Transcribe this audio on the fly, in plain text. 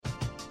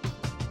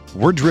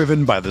We're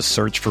driven by the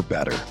search for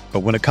better. But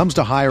when it comes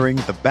to hiring,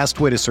 the best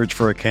way to search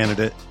for a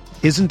candidate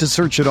isn't to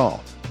search at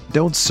all.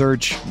 Don't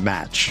search,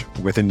 match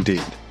with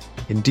Indeed.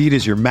 Indeed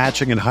is your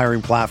matching and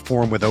hiring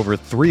platform with over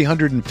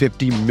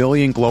 350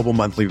 million global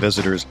monthly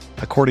visitors,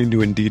 according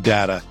to Indeed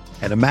data,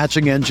 and a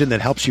matching engine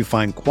that helps you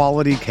find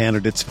quality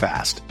candidates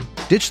fast.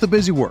 Ditch the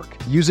busy work.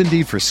 Use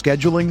Indeed for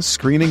scheduling,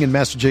 screening, and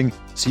messaging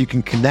so you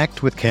can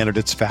connect with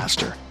candidates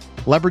faster.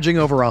 Leveraging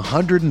over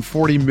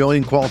 140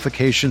 million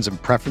qualifications and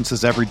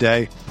preferences every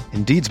day,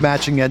 Indeed's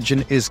matching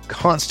engine is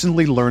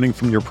constantly learning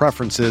from your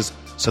preferences,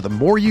 so the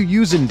more you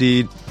use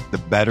Indeed, the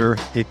better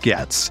it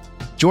gets.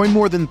 Join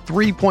more than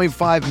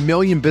 3.5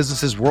 million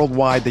businesses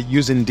worldwide that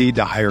use Indeed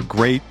to hire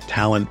great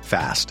talent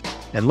fast.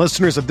 And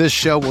listeners of this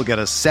show will get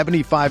a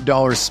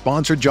 $75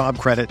 sponsored job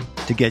credit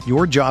to get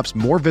your jobs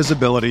more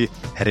visibility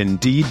at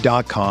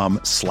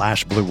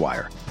Indeed.com/Blue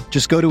Wire.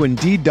 Just go to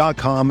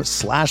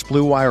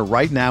Indeed.com/Blue Wire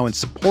right now and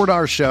support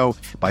our show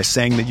by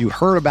saying that you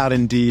heard about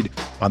Indeed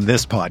on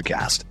this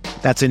podcast.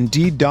 That's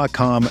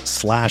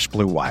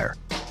Indeed.com/Blue Wire.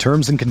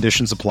 Terms and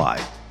conditions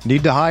apply.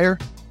 Need to hire?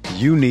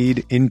 You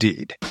need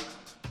Indeed.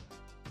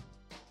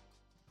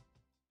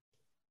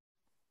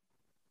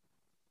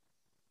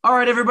 All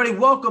right, everybody,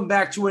 welcome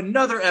back to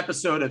another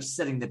episode of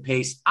Setting the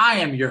Pace. I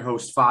am your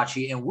host,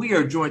 Facci, and we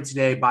are joined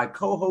today by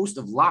co-host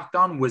of Locked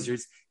On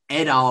Wizards,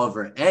 Ed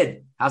Oliver.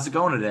 Ed, how's it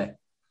going today?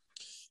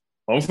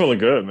 I'm feeling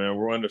good, man.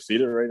 We're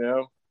undefeated right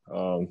now.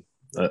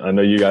 I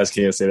know you guys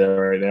can't say that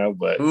right now,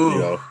 but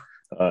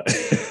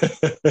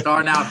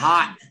starting out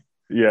hot.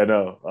 Yeah,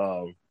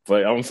 no.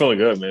 But I'm feeling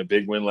good, man.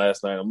 Big win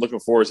last night. I'm looking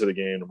forward to the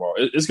game tomorrow.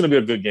 It's going to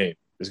be a good game.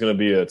 It's going to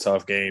be a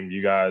tough game.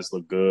 You guys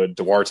look good.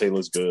 Duarte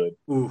looks good.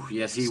 Ooh,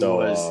 yes, he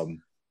was.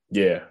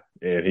 Yeah,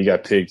 and he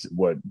got picked.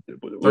 What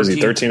was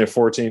he? 13 or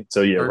 14?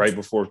 So yeah, 13. Right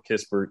before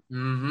Kispert.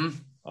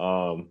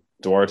 Mm-hmm.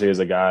 Duarte is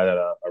a guy that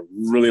I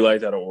really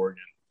liked out of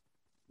Oregon.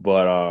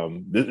 But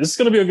this is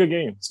going to be a good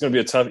game. It's going to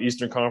be a tough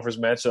Eastern Conference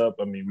matchup.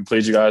 I mean, we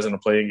played you guys in a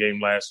play-in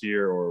game last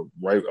year, or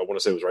right. I want to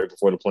say it was right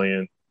before the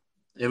play-in.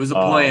 It was a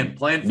play-in.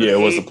 Play-in for yeah, the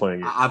it was eight. a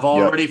play-in game. I've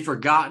already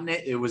forgotten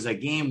it. It was a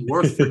game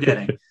worth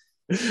forgetting.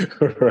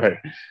 Right.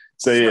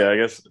 So yeah, I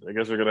guess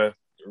we're gonna.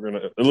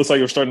 It looks like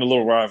we're starting a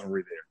little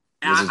rivalry there.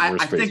 I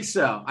think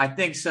so.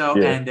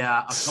 Yeah. And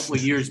a couple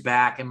of years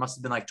back, it must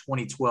have been like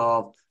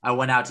 2012, I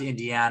went out to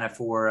Indiana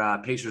for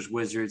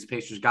Pacers-Wizards.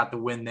 Pacers got the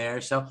win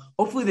there. So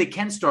hopefully they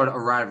can start a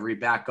rivalry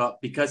back up,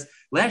 because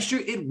last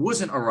year it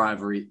wasn't a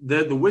rivalry.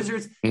 The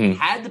Wizards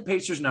had the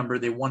Pacers number.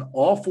 They won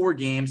all 4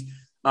 games.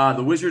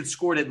 The Wizards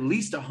scored at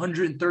least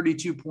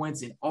 132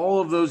 points in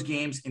all of those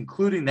games,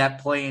 including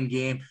that play-in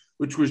game,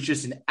 which was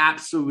just an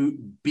absolute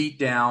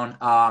beatdown.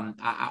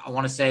 I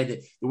want to say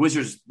that the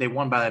Wizards, they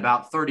won by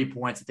about 30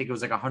 points. I think it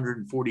was like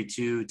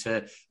 142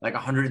 to like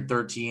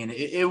 113.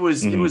 It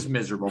was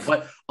miserable,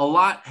 but a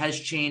lot has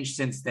changed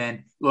since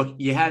then. Look,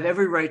 you have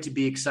every right to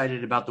be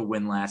excited about the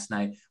win last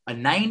night. A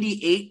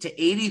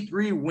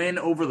 98-83 win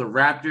over the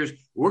Raptors.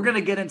 We're going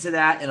to get into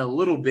that in a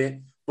little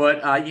bit.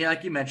 But,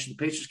 like you mentioned,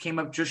 the Pacers came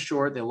up just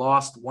short. They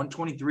lost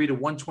 123 to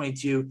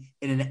 122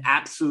 in an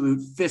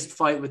absolute fist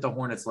fight with the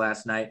Hornets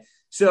last night.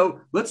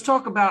 So let's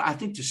talk about, I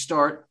think to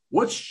start,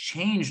 what's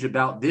changed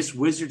about this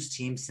Wizards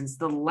team since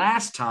the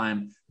last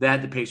time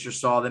that the Pacers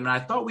saw them. And I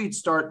thought we'd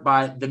start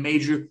by the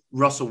major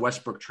Russell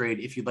Westbrook trade,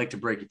 if you'd like to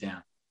break it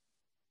down.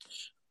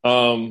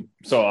 So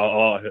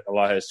a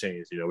lot has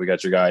changed. You know, we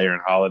got your guy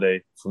Aaron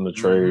Holiday from the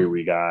trade.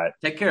 We got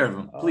take care of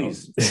him,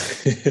 please.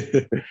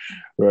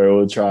 Right,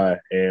 we'll try.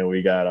 And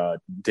we got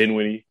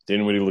Dinwiddie.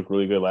 Dinwiddie looked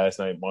really good last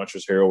night.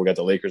 Montrezl Harrell. We got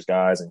the Lakers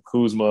guys and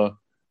Kuzma,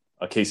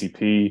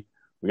 KCP.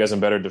 We got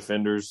some better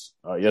defenders.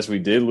 Yes, we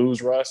did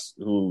lose Russ,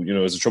 who, you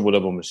know, is a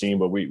triple-double machine,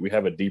 but we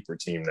have a deeper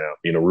team now.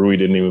 You know, Rui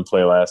didn't even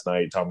play last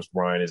night. Thomas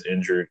Bryant is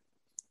injured.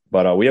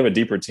 But we have a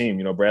deeper team.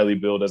 You know, Bradley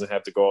Beal doesn't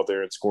have to go out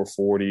there and score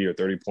 40 or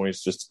 30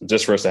 points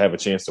just for us to have a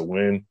chance to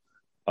win.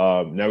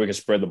 Now we can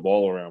spread the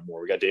ball around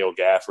more. We got Daniel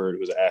Gafford,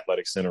 who's an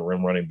athletic center,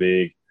 rim running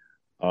big.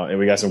 And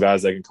we got some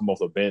guys that can come off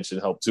the bench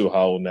and help too,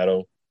 Howell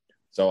Neto.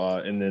 So,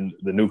 and then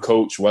the new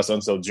coach, Wes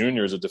Unseld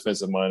Jr., is a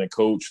defensive-minded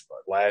coach.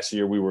 Last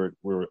year we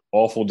were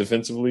awful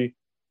defensively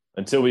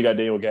until we got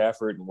Daniel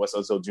Gafford, and Wes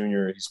Unseld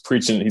Jr., he's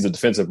preaching. He's a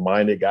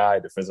defensive-minded guy,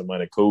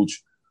 defensive-minded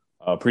coach,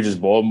 preaches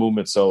ball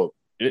movement. So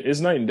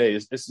it's night and day.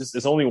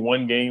 It's only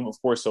one game, of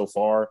course, so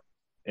far.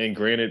 And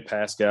granted,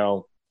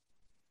 Pascal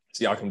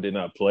Siakam did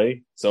not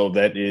play. So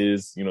that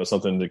is, you know,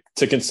 something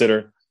to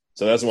consider.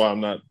 So that's why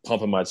I'm not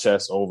pumping my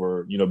chest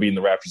over, you know, beating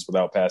the Raptors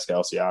without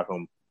Pascal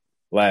Siakam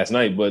last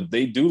night. But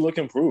they do look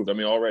improved. I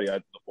mean, already,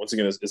 once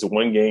again, it's a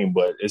one game,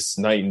 but it's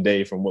night and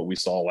day from what we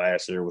saw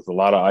last year with a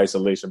lot of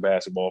isolation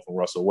basketball from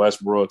Russell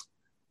Westbrook,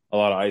 a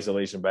lot of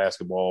isolation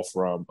basketball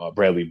from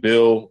Bradley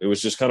Beal. It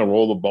was just kind of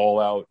roll the ball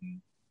out,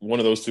 and one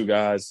of those two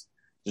guys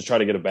just try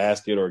to get a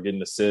basket or get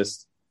an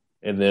assist.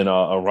 And then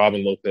a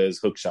Robin Lopez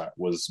hook shot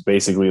was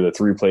basically the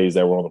 3 plays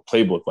that were on the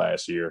playbook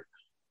last year.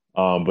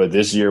 But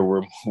this year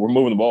we're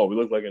moving the ball. We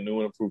look like a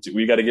new and improved team.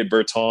 We got to get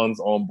Bertans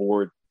on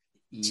board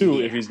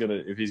too if he's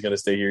gonna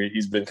stay here.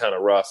 He's been kind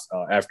of rough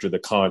after the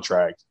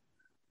contract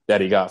that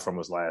he got from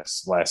us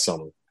last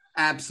summer.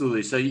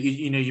 Absolutely. So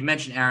you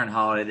mentioned Aaron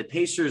Holiday. The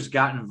Pacers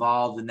got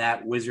involved in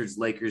that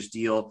Wizards-Lakers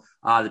deal.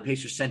 The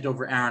Pacers sent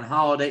over Aaron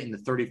Holiday in the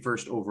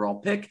 31st overall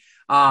pick,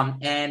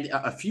 and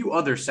a few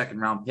other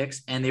second-round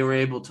picks, and they were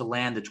able to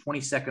land the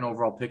 22nd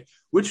overall pick,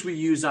 which we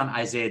use on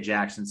Isaiah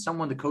Jackson,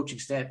 someone the coaching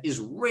staff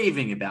is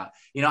raving about.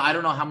 I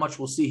don't know how much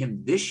we'll see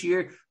him this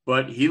year,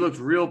 but he looked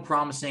real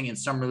promising in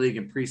summer league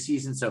and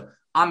preseason. So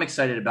I'm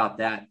excited about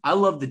that. I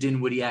love the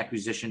Dinwiddie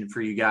acquisition for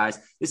you guys.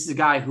 This is a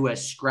guy who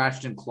has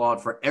scratched and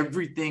clawed for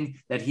everything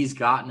that he's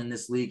gotten in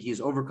this league. He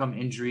has overcome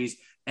injuries,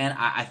 and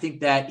I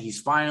think that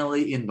he's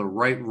finally in the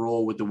right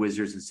role with the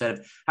Wizards instead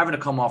of having to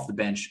come off the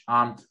bench.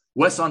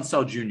 Wes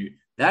Unseld Jr.,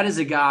 that is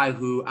a guy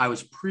who I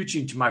was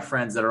preaching to my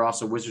friends that are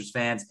also Wizards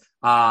fans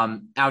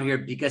out here,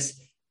 because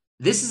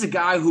this is a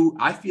guy who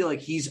I feel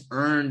like he's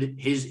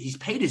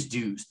paid his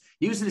dues.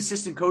 He was an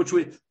assistant coach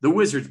with the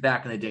Wizards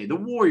back in the day, the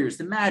Warriors,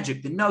 the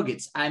Magic, the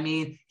Nuggets. I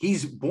mean,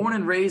 he's born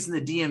and raised in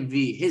the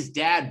DMV. His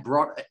dad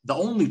brought the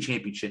only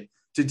championship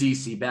to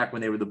DC back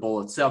when they were the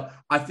Bullets. So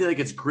I feel like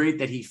it's great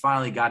that he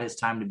finally got his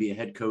time to be a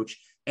head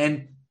coach.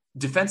 And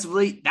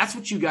defensively, that's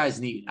what you guys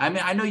need. I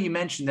mean, I know you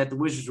mentioned that the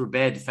Wizards were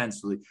bad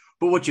defensively,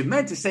 but what you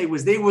meant to say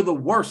was they were the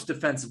worst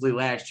defensively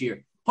last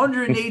year.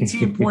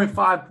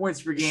 118.5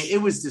 points per game.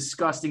 It was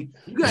disgusting.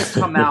 You guys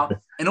come out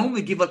and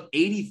only give up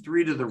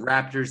 83 to the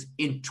Raptors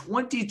in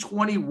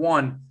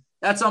 2021.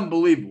 That's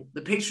unbelievable.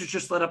 The Pacers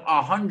just let up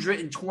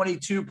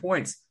 122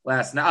 points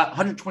last night,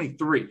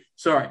 123.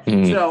 Sorry.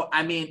 Mm-hmm. So,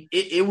 I mean,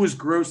 it was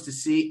gross to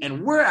see,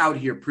 and we're out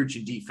here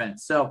preaching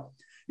defense. So,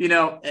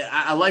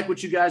 I like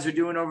what you guys are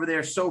doing over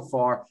there so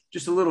far.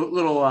 Just a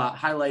little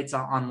highlights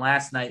on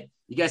last night.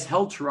 You guys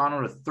held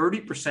Toronto to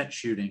 30%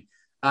 shooting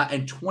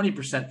and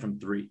 20% from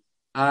three.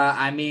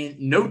 I mean,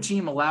 no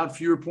team allowed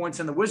fewer points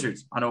than the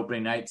Wizards on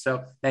opening night.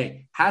 So,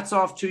 hey, hats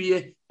off to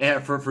you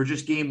for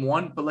just game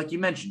one. But like you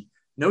mentioned,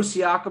 no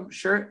Siakam,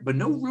 sure, but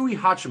no Rui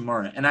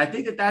Hachimura. And I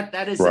think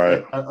that is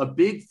right. a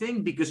big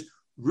thing, because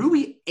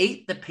Rui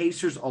ate the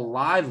Pacers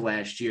alive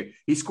last year.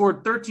 He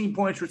scored 13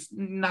 points, which is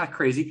not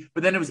crazy,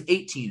 but then it was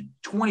 18,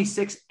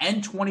 26,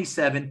 and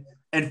 27,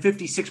 and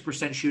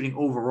 56% shooting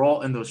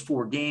overall in those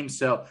 4 games.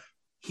 So,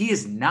 he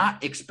is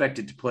not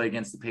expected to play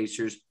against the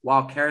Pacers,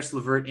 while Caris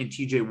LeVert and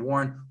TJ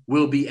Warren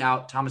will be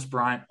out. Thomas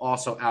Bryant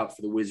also out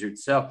for the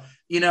Wizards. So,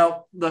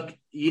 look,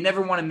 you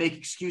never want to make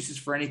excuses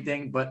for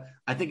anything, but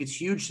I think it's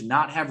huge to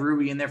not have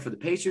Rui in there for the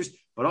Pacers,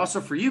 but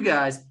also for you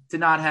guys to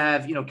not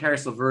have,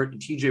 Caris LeVert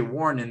and TJ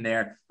Warren in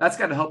there. That's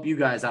got to help you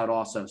guys out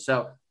also.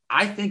 So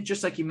I think,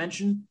 just like you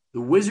mentioned,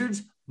 the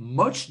Wizards,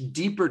 much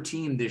deeper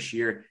team this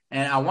year.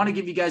 And I want to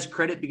give you guys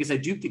credit, because I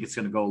do think it's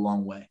going to go a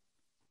long way.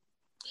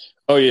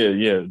 Oh,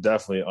 yeah,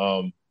 definitely.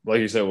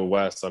 Like you said with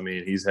Wes, I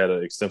mean, he's had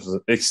an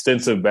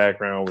extensive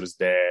background with his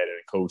dad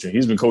and coaching.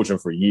 He's been coaching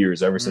for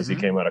years, ever since he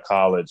came out of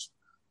college.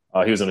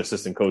 He was an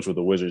assistant coach with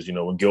the Wizards.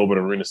 When Gilbert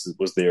Arenas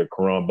was there,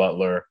 Caron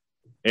Butler,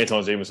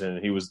 Anton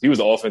Jameson, he was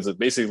the offensive,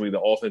 basically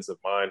the offensive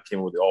mind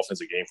came with the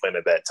offensive game plan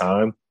at that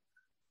time.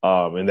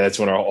 And that's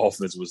when our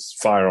offense was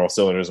firing all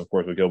cylinders, of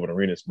course, with Gilbert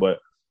Arenas. But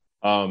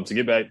to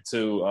get back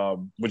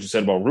to what you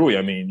said about Rui,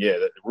 I mean, yeah,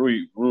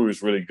 Rui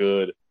is really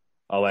good.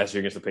 Last year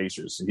against the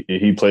Pacers,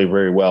 he played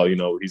very well.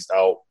 He's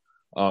out.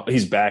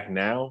 He's back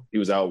now. He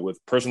was out with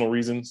personal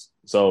reasons,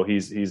 so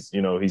he's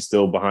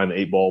still behind the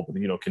 8 ball.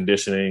 With,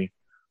 conditioning,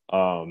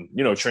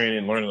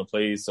 training, learning the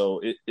plays.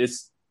 So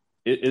it's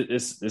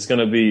going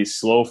to be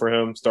slow for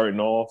him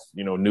starting off.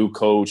 New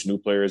coach, new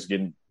players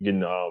getting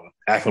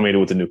acclimated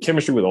with the new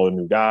chemistry with all the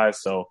new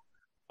guys. So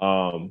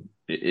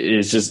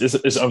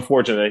it's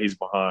unfortunate that he's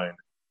behind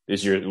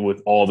this year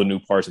with all the new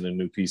parts and the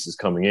new pieces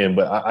coming in.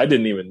 But I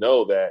didn't even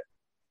know that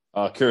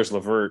Caris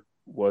LeVert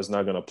was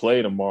not going to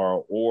play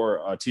tomorrow, or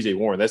TJ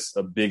Warren. That's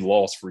a big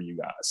loss for you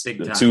guys.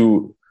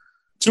 Two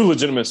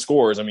legitimate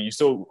scorers. I mean, you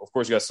still, of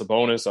course, you got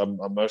Sabonis.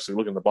 I'm actually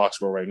looking at the box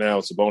score right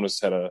now.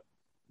 Sabonis had a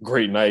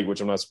great night,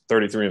 which I'm not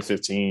 33 and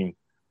 15.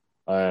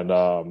 And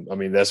I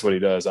mean, that's what he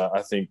does.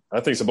 I think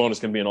Sabonis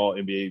can be an all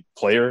NBA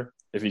player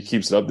if he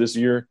keeps it up this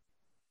year.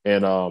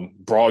 And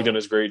Brogdon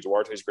is great.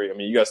 Duarte is great. I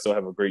mean, you guys still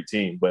have a great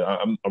team, but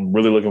I'm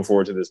really looking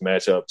forward to this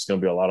matchup. It's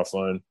going to be a lot of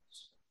fun.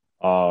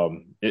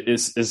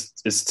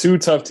 It's 2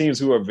 tough teams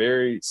who are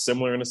very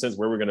similar in a sense,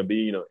 where we're going to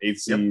be, 8th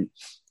seed,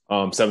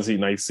 7th seed,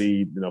 9th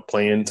seed,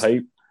 playing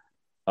type.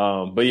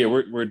 But yeah,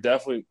 we're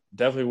definitely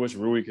wish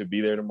Rui could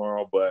be there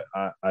tomorrow, but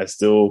I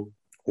still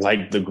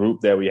like the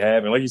group that we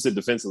have. And like you said,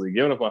 defensively,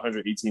 giving up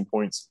 118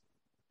 points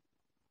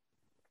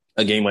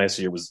a game last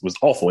year was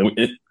awful.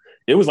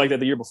 It was like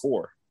that the year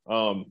before.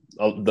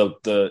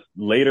 The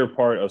later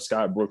part of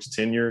Scott Brooks'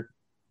 tenure,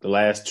 the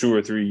last 2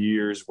 or 3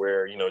 years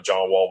where,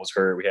 John Wall was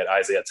hurt. We had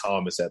Isaiah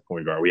Thomas at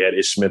point guard. We had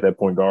Ish Smith at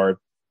point guard.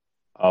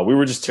 We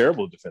were just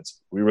terrible defensive.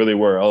 We really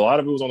were. A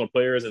lot of it was on the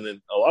players, and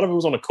then a lot of it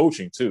was on the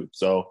coaching too.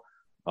 So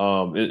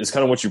it's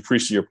kind of what you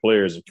preach to your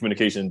players: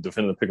 communication,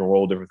 defending the pick and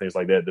roll, different things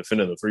like that,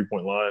 defending the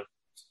 3-point line.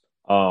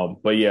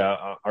 But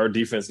yeah, our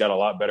defense got a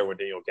lot better when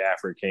Daniel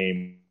Gafford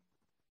came.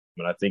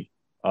 And I think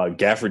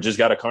Gafford just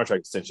got a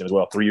contract extension as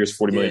well, 3 years,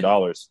 $40 million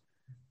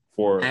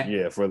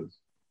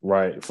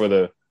right, for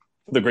the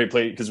great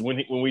play. Because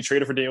when we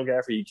traded for Daniel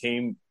Gafford, he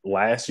came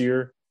last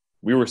year.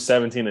 We were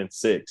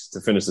 17-6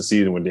 to finish the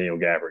season when Daniel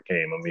Gafford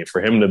came. I mean,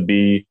 for him to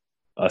be,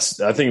 I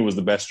think it was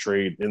the best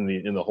trade in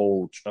the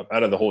whole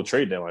out of the whole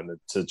trade deadline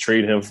to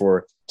trade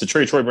Troy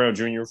Brown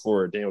Jr.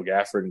 for Daniel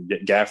Gafford and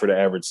get Gafford to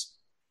average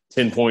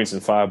 10 points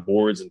and 5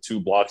 boards and 2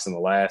 blocks in the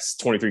last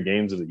 23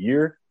 games of the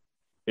year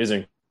is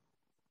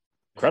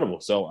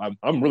incredible. So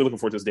I'm really looking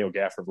forward to this Daniel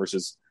Gafford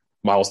versus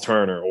Miles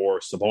Turner or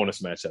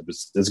Sabonis matchup.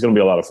 It's going to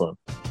be a lot of fun.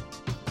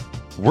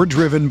 We're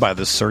driven by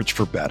the search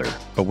for better.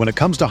 But when it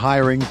comes to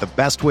hiring, the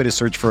best way to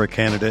search for a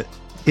candidate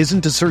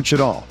isn't to search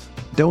at all.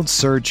 Don't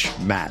search,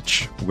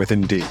 match with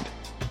Indeed.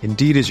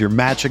 Indeed is your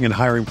matching and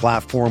hiring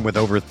platform with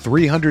over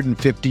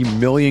 350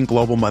 million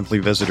global monthly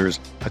visitors,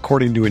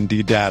 according to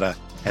Indeed data,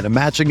 and a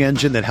matching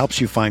engine that helps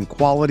you find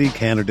quality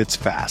candidates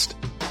fast.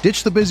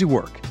 Ditch the busy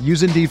work.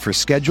 Use Indeed for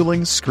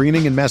scheduling,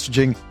 screening, and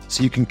messaging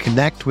so you can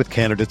connect with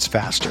candidates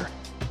faster.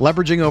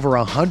 Leveraging over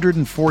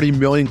 140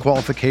 million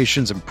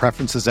qualifications and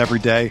preferences every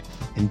day,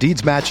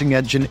 Indeed's matching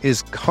engine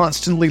is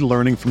constantly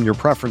learning from your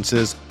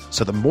preferences,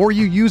 so the more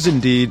you use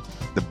Indeed,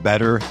 the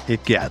better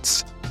it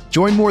gets.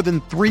 Join more than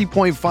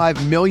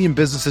 3.5 million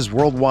businesses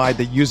worldwide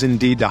that use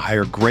Indeed to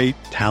hire great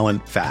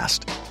talent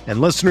fast. And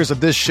listeners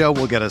of this show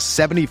will get a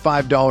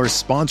 $75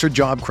 sponsored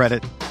job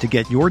credit to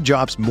get your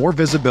jobs more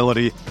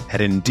visibility at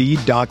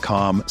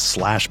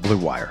Indeed.com/Blue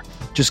Wire.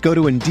 Just go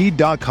to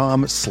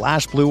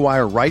Indeed.com/Blue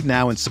Wire right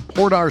now and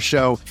support our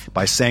show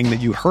by saying that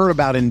you heard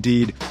about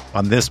Indeed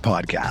on this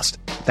podcast.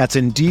 That's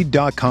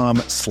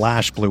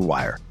Indeed.com/Blue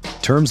Wire.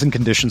 Terms and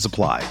conditions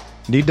apply.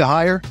 Need to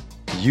hire?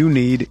 You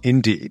need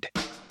Indeed.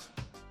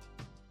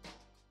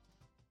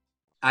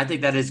 I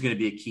think that is going to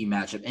be a key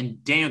matchup.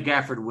 And Daniel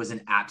Gafford was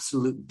an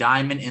absolute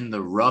diamond in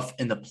the rough.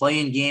 In the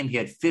play-in game, he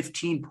had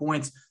 15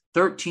 points,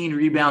 13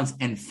 rebounds,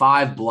 and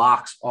 5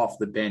 blocks off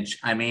the bench.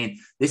 I mean,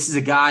 this is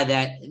a guy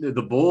that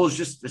the Bulls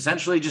just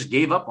essentially just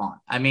gave up on.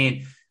 I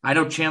mean, I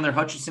know Chandler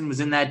Hutchinson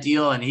was in that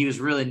deal, and he was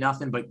really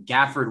nothing, but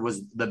Gafford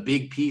was the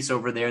big piece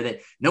over there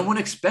that no one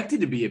expected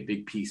to be a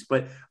big piece.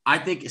 But I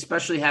think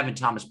especially having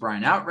Thomas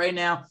Bryant out right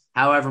now,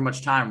 however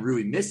much time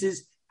Rui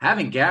misses,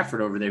 having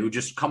Gafford over there, who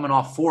just coming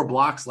off 4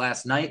 blocks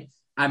last night,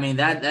 I mean,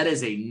 that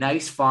is a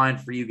nice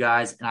find for you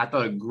guys. And I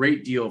thought a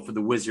great deal for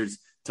the Wizards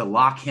to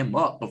lock him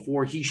up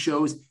before he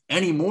shows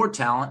any more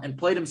talent and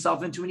played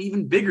himself into an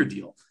even bigger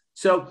deal.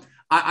 So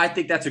I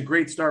think that's a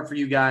great start for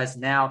you guys.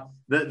 Now,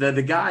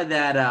 the guy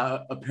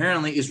that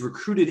apparently is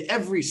recruited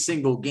every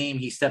single game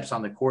he steps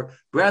on the court,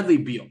 Bradley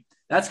Beal.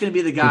 That's going to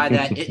be the guy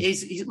that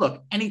is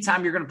look,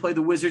 anytime you're going to play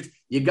the Wizards,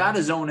 you got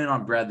to zone in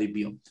on Bradley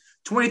Beal.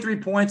 23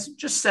 points,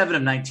 just 7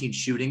 of 19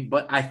 shooting.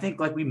 But I think,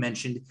 like we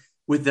mentioned,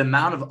 with the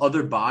amount of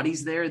other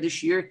bodies there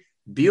this year,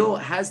 Beal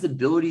has the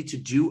ability to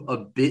do a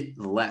bit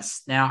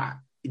less. Now,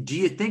 do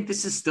you think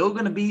this is still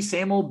going to be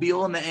same old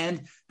Beal in the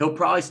end? He'll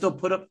probably still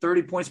put up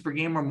 30 points per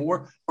game or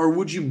more. Or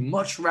would you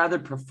much rather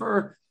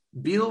prefer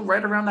Beal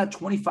right around that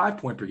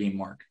 25-point per game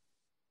mark?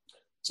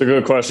 It's a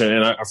good question.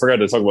 And I forgot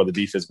to talk about the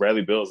defense.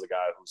 Bradley Beal is the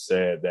guy who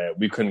said that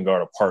we couldn't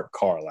guard a parked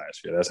car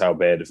last year. That's how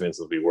bad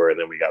defensively we were. And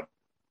then we got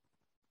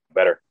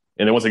better.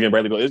 And then once again,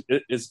 Bradley Beal,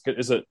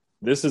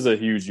 this is a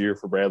huge year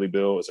for Bradley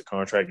Beal. It's a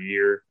contract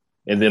year.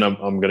 And then I'm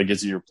going to get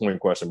to your point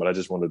question, but I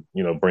just want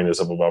to, bring this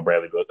up about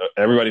Bradley Beal.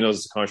 Everybody knows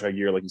it's a contract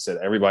year. Like you said,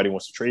 everybody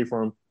wants to trade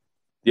for him.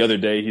 The other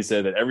day, he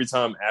said that every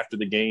time after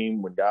the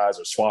game when guys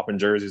are swapping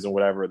jerseys and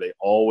whatever, they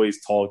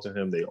always talk to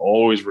him. They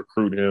always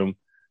recruit him.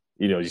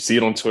 You see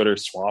it on Twitter,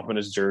 swapping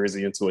his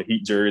jersey into a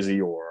Heat jersey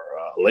or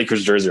a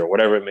Lakers jersey or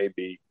whatever it may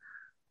be.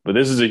 But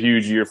this is a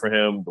huge year for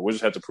him. The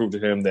Wizards have to prove to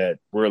him that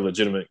we're a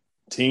legitimate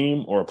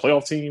team or a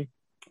playoff team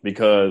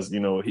because,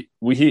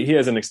 he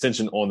has an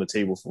extension on the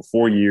table for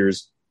 4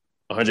 years,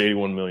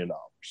 $181 million.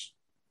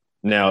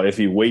 Now, if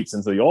he waits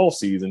until the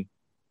offseason,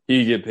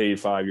 he get paid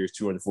 5 years,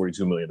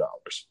 $242 million.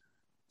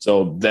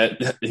 So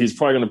that he's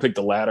probably going to pick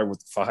the latter with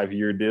the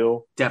 5-year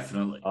deal.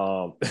 Definitely.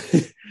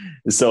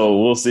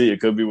 So we'll see. It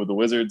could be with the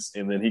Wizards.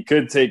 And then he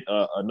could take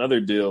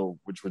another deal,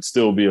 which would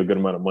still be a good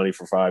amount of money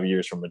for 5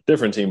 years from a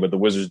different team. But the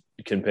Wizards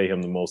can pay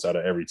him the most out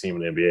of every team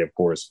in the NBA, of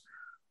course.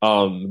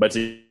 But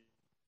to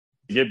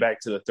get back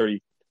to the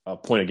 30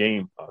 point a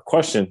game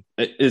question,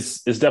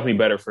 it's definitely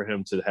better for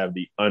him to have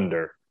the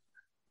under.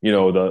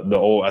 The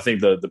old, I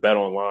think the bet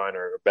online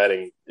or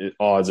betting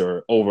odds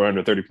are over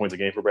under 30 points a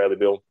game for Bradley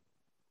Beal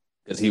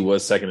because he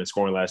was second in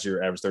scoring last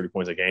year, averaged 30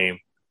 points a game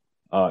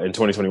in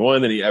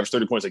 2021. Then he averaged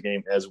 30 points a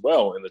game as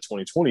well in the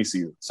 2020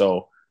 season.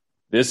 So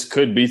this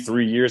could be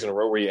 3 years in a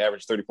row where he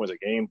averaged 30 points a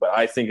game, but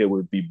I think it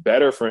would be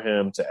better for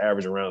him to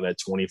average around that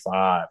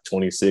 25,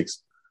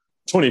 26,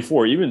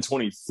 24, even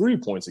 23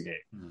 points a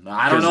game.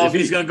 I don't know if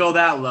he's going to go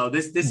that low.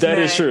 This that man,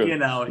 is true.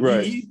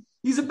 Right.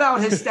 He's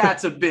about his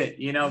stats a bit.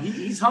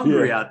 He's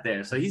hungry out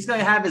there. So he's going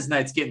to have his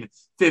nights getting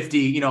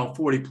 50,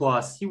 40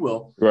 plus. He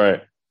will.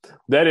 Right.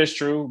 That is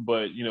true.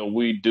 But,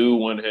 we do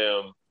want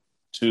him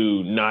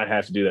to not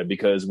have to do that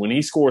because when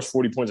he scores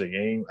 40 points a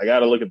game, I got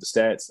to look at the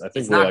stats. I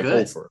think it's we're not like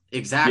good. over.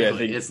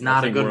 Exactly. It's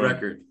not a good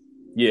record.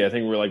 Yeah, I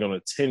think we're like on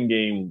a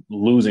 10-game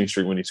losing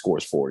streak when he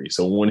scores 40.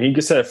 So when he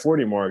gets to that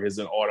 40 mark, it's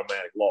an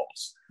automatic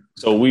loss.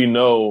 So we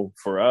know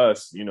for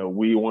us,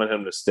 we want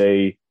him to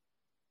stay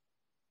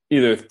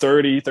either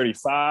 30,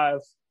 35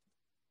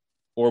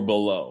 or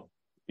below,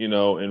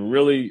 and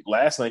really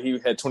last night he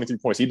had 23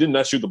 points. He did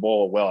not shoot the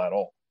ball well at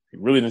all. He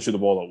really didn't shoot the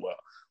ball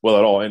well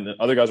at all. And the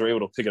other guys were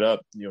able to pick it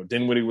up.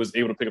 Dinwiddie was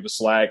able to pick up the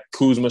slack.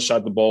 Kuzma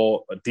shot the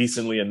ball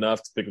decently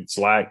enough to pick up the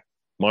slack.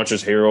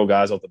 Montrezl Harrell,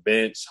 guys off the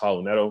bench,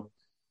 Raul Neto.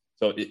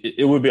 So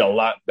it would be a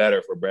lot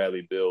better for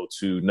Bradley Beal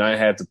to not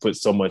have to put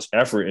so much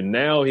effort. And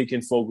now he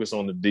can focus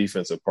on the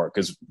defensive part.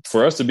 Because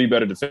for us to be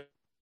better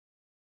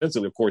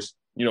defensively, of course,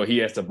 he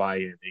has to buy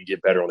in and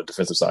get better on the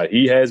defensive side.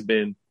 He has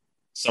been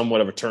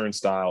somewhat of a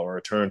turnstile or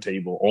a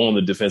turntable on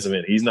the defensive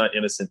end. He's not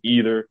innocent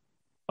either.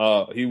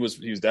 He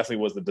definitely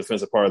was the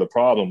defensive part of the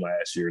problem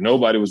last year.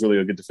 Nobody was really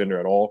a good defender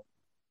at all.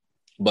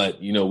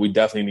 But, we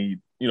definitely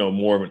need,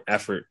 more of an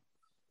effort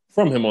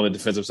from him on the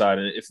defensive side.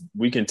 And if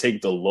we can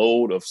take the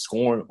load of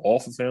scoring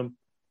off of him,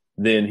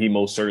 then he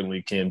most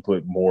certainly can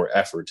put more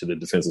effort to the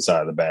defensive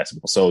side of the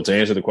basketball. So to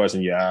answer the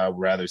question, yeah, I'd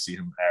rather see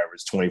him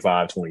average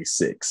 25,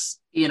 26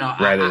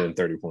 rather than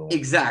 30 points.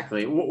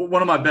 Exactly.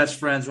 One of my best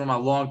friends, one of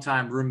my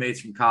longtime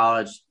roommates from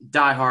college,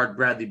 diehard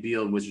Bradley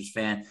Beal Wizards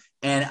fan.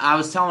 And I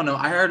was telling him,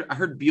 I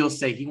heard Beal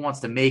say he wants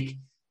to make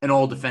an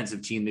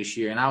all-defensive team this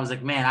year. And I was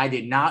like, man, I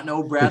did not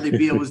know Bradley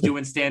Beal was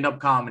doing stand-up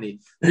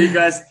comedy,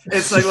 because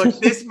it's like, look,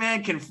 this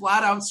man can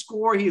flat out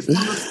score. He is one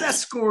of the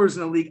best scorers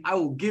in the league. I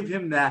will give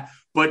him that.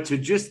 But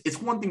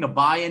it's one thing to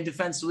buy in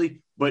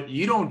defensively, but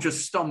you don't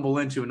just stumble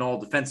into an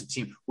all-defensive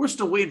team. We're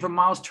still waiting for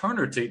Miles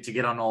Turner to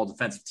get on an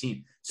all-defensive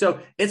team. So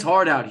it's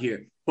hard out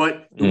here.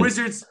 But the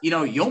Wizards, you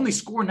only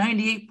score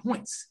 98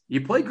 points. You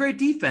play great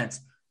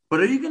defense. But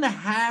are you going to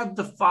have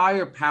the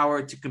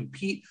firepower to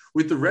compete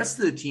with the rest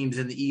of the teams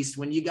in the East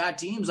when you got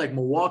teams like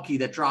Milwaukee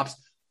that drops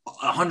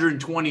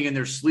 120 in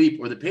their sleep,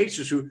 or the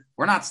Pacers, who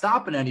we're not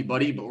stopping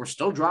anybody, but we're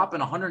still dropping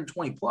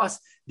 120 plus?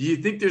 Do you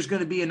think there's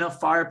going to be enough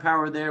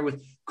firepower there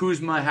with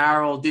Kuzma,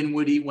 Harrell,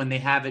 Dinwiddie when they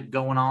have it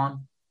going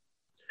on?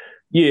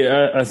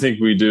 Yeah, I think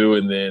we do.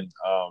 And then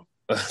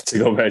to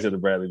go back to the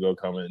Bradley Beal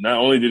comment, not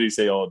only did he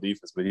say all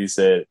defense, but he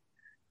said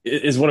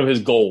it's one of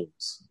his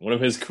goals, one of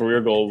his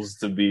career goals,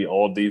 to be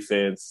all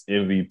defense,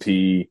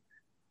 MVP,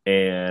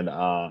 and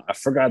I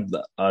forgot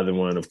the other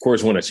one. Of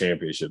course, win a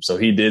championship. So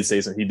he did say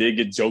something. He did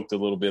get joked a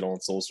little bit on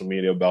social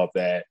media about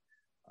that.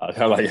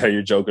 Kind of like how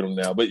you're joking him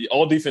now. But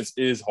all defense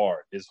is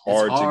hard. It's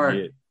hard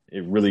to get.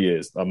 It really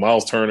is.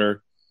 Miles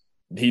Turner,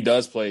 he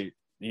does play.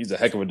 He's a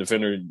heck of a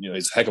defender.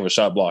 He's a heck of a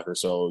shot blocker.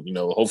 So,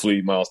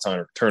 hopefully Miles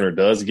Turner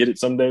does get it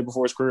someday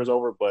before his career is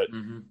over. But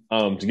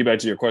to get back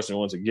to your question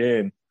once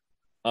again,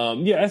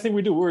 I think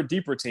we do. We're a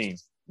deeper team.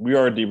 We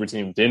are a deeper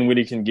team.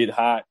 Dinwiddie can get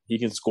hot. He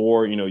can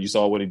score. You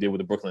saw what he did with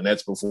the Brooklyn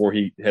Nets before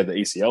he had the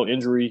ACL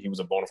injury. He was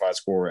a bona fide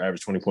scorer,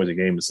 averaged 20 points a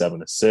game with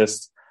 7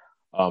 assists.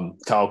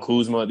 Kyle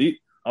Kuzma.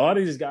 A lot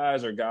of these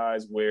guys are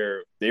guys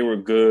where they were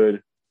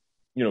good,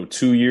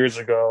 2 years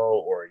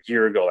ago or a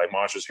year ago. Like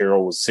Montrezl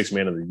Harrell was 6th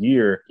man of the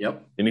year.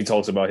 Yep. And he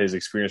talks about his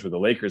experience with the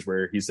Lakers,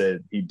 where he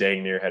said he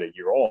dang near had a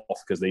year off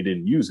because they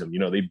didn't use him.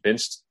 They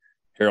benched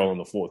Harrell in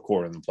the fourth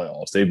quarter in the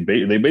playoffs. They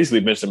basically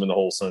benched him in the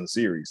whole Sun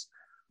series.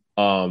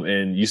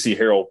 And you see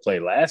Harrell play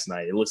last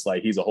night. It looks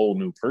like he's a whole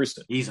new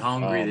person. He's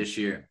hungry this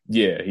year.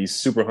 Yeah, he's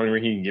super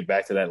hungry. He can get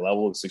back to that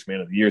level of 6th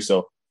man of the year.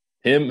 So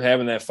him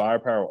having that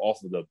firepower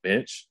off of the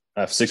bench,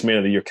 a 6th man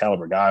of the year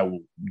caliber guy, will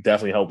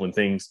definitely help when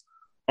things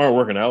aren't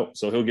working out.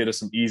 So he'll get us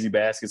some easy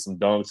baskets, some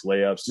dunks,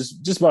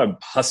 layups, just by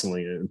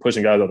hustling and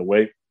pushing guys out of the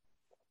way.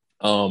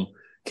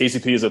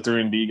 KCP is a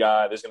 3-and-D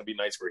guy. There's going to be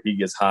nights where he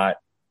gets hot.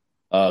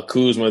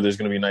 Kuzma, there's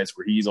going to be nights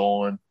where he's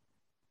on.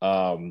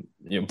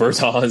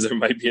 Bertans, there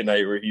might be a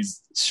night where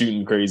he's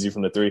shooting crazy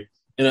from the 3.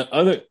 And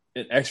an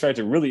X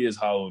factor really is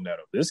Raul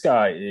Neto. This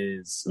guy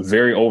is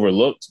very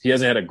overlooked. He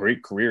hasn't had a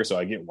great career, so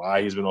I get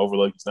why he's been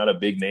overlooked. He's not a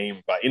big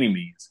name by any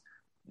means.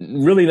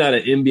 Really not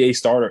an NBA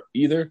starter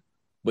either,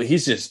 but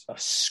he's just a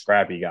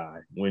scrappy guy.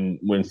 When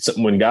things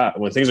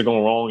are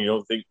going wrong, you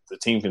don't think the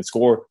team can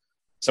score.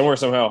 Somehow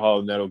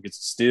Raul Neto gets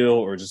a steal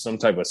or just some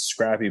type of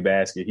scrappy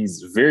basket.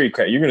 He's very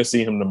crappy. You're going to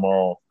see him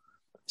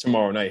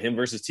tomorrow night. Him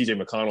versus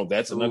TJ McConnell.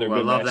 That's another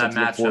good matchup to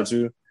look forward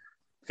to,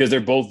 because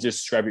they're both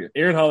just scrappy.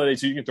 Aaron Holiday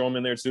too. You can throw him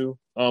in there too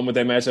with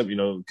that matchup.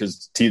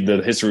 Because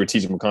the history with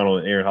TJ McConnell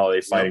and Aaron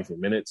Holiday fighting for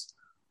minutes.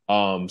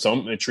 So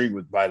I'm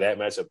intrigued by that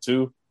matchup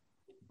too.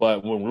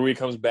 But when Rui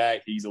comes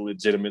back, he's a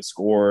legitimate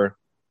scorer.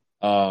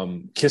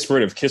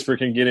 Kispert, if Kispert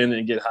can get in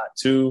and get hot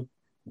too.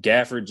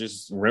 Gafford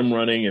just rim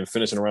running and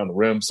finishing around the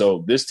rim.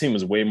 So this team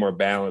is way more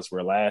balanced,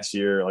 where last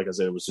year, like I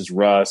said, it was just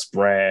Russ,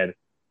 Brad,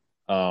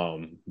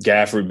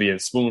 Gafford being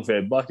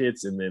spoon-fed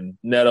buckets, and then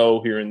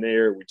Neto here and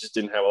there. We just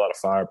didn't have a lot of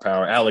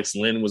firepower. Alex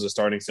Len was a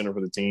starting center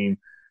for the team.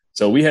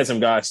 So we had some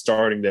guys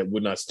starting that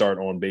would not start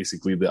on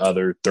basically the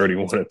other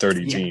 31 or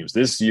 30 teams.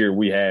 This year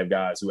we have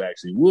guys who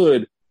actually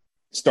would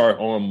start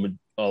on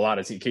a lot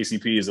of teams.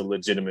 KCP is a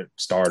legitimate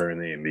starter in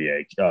the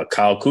NBA.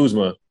 Kyle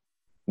Kuzma,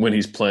 when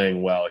he's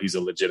playing well, he's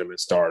a legitimate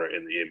starter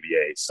in the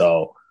NBA.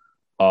 So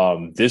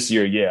This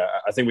year, yeah,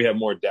 I think we have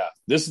more depth.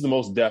 This is the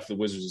most depth the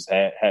Wizards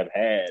have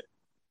had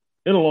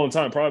in a long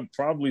time,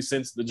 probably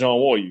since the John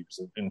Wall years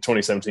in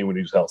 2017 when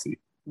he was healthy.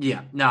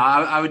 Yeah, no,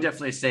 I would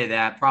definitely say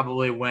that.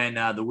 Probably when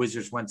the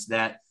Wizards went to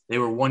that, they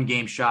were one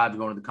game shy of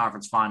going to the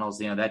conference finals.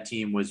 That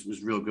team was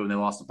real good when they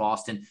lost to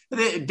Boston.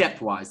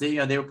 Depth wise,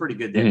 they were pretty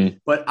good there. Mm-hmm.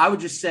 But I would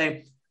just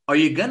say, are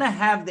you going to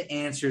have the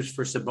answers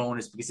for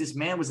Sabonis? Because this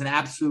man was an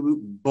absolute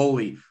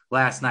bully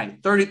last night.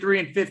 33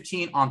 and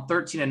 15 on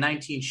 13 and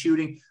 19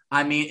 shooting.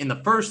 I mean, in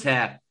the first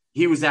half,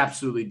 he was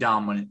absolutely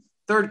dominant.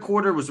 Third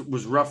quarter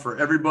was rough for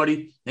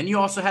everybody. Then you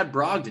also had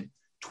Brogdon,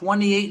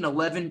 28 and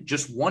 11,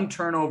 just one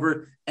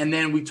turnover. And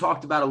then we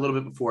talked about a little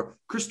bit before,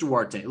 Chris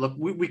Duarte. Look,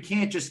 we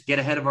can't just get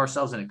ahead of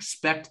ourselves and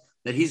expect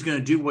that he's going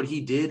to do what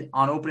he did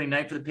on opening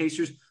night for the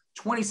Pacers.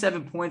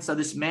 27 points. Now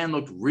this man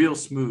looked real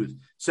smooth.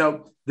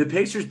 So the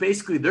Pacers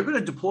basically, they're going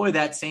to deploy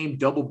that same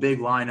double big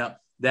lineup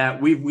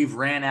that we've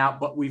ran out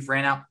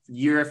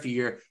year after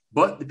year.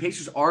 But the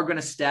Pacers are going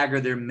to stagger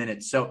their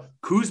minutes. So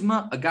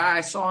Kuzma, a guy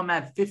I saw him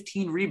at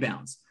 15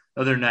 rebounds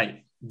the other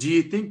night. Do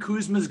you think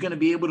Kuzma is going to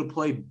be able to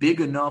play big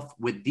enough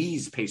with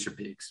these Pacer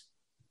bigs?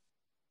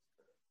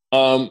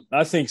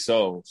 I think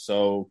so.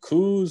 So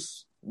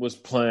Kuz was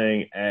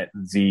playing at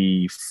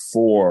the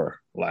 4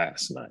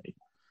 last night.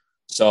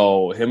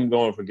 So him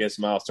going up against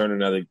Miles Turner.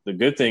 Now, the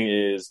good thing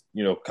is,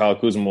 Kyle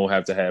Kuzma will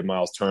have to have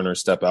Miles Turner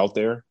step out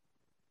there.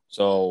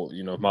 So,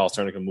 Miles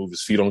Turner can move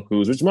his feet on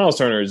Kuz, which Miles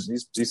Turner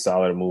he's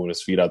solid at moving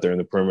his feet out there in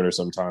the perimeter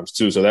sometimes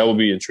too. So that will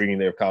be intriguing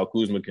there if Kyle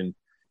Kuzma can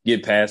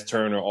get past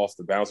Turner off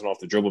the bounce and off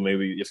the dribble.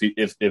 Maybe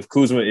if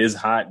Kuzma is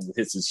hot and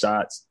hits his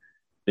shots,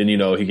 then,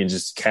 he can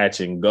just catch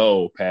and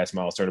go past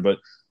Miles Turner. But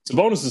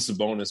Sabonis is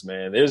Sabonis,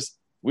 man.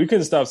 We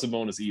couldn't stop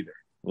Sabonis either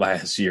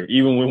last year.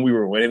 Even when we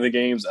were winning the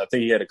games, I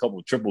think he had a couple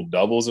of triple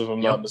doubles, if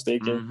I'm not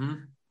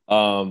mistaken.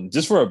 Mm-hmm.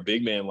 Just for a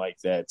big man like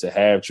that to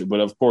have,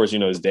 but of course,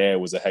 his dad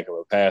was a heck of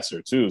a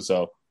passer too.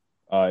 So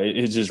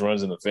it just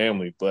runs in the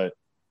family. But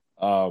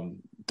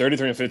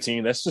 33 and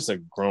 15, that's just a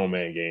grown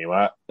man game.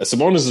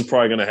 Sabonis is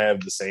probably going to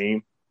have the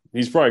same.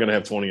 He's probably going to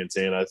have 20 and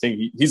 10. I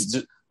think he's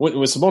just when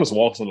Sabonis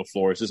walks on the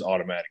floor, it's just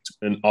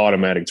an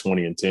automatic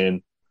 20 and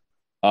 10.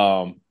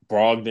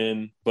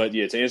 Brogdon, but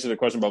yeah, to answer the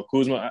question about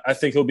Kuzma, I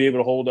think he'll be able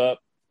to hold up.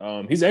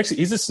 He's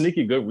a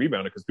sneaky good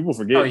rebounder because people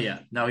forget. Oh yeah,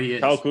 no, he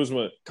is. Kyle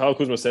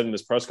Kuzma said in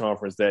this press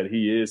conference that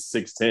he is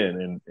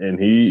 6'10" and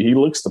he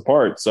looks the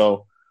part.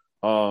 So,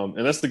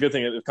 and that's the good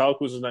thing. If Kyle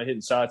Kuzma's not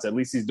hitting shots, at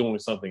least he's doing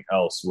something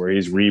else where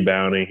he's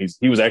rebounding.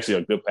 He was actually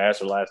a good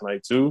passer last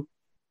night too.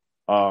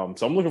 So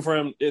I'm looking for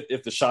him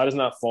if the shot is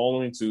not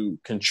falling to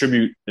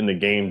contribute in the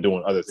game,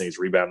 doing other things,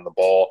 rebounding the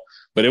ball.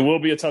 But it will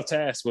be a tough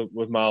task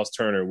with Miles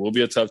Turner. It will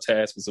be a tough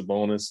task with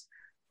Sabonis.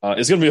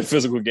 It's going to be a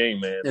physical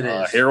game, man. It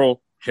is.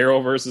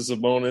 Harrell versus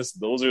Sabonis.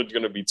 Those are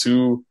going to be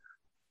two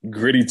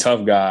gritty,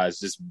 tough guys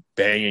just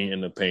banging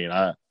in the paint.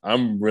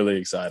 I'm really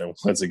excited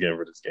once again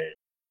for this game.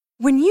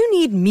 When you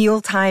need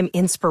mealtime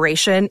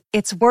inspiration,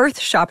 it's worth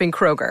shopping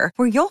Kroger,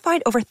 where you'll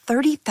find over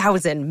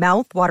 30,000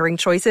 mouth-watering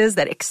choices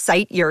that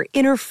excite your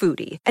inner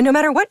foodie. And no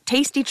matter what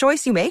tasty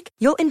choice you make,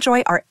 you'll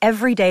enjoy our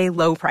everyday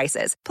low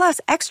prices, plus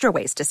extra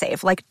ways to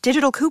save, like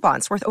digital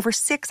coupons worth over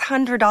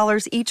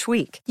 $600 each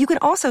week. You can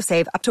also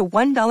save up to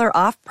 $1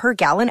 off per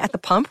gallon at the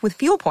pump with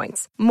fuel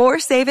points. More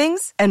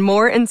savings and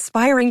more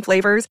inspiring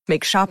flavors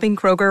make shopping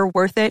Kroger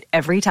worth it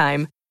every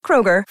time.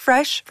 Kroger,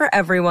 fresh for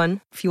everyone.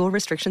 Fuel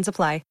restrictions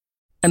apply.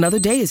 Another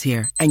day is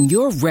here, and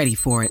you're ready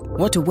for it.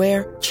 What to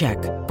wear? Check.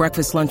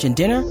 Breakfast, lunch, and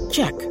dinner?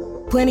 Check.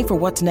 Planning for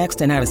what's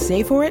next and how to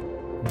save for it?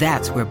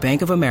 That's where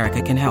Bank of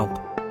America can help.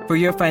 For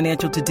your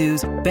financial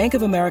to-dos, Bank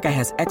of America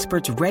has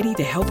experts ready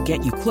to help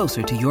get you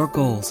closer to your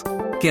goals.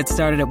 Get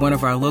started at one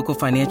of our local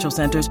financial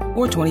centers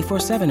or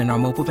 24/7 in our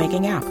mobile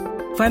banking app.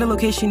 Find a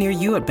location near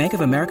you at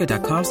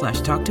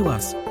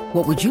bankofamerica.com/talktous.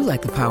 What would you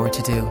like the power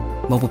to do?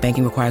 Mobile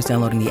banking requires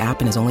downloading the app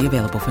and is only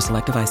available for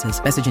select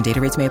devices. Message and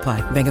data rates may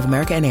apply. Bank of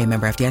America NA,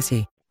 member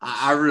FDIC.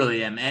 I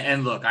really am.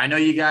 And look, I know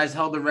you guys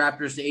held the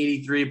Raptors to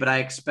 83, but I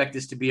expect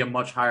this to be a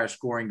much higher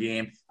scoring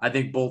game. I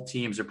think both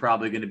teams are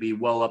probably going to be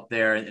well up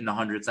there in the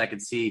hundreds. I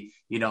could see,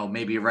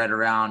 maybe right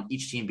around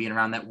each team being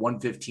around that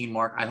 115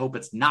 mark. I hope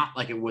it's not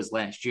like it was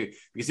last year,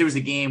 because there was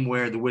a game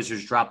where the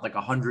Wizards dropped like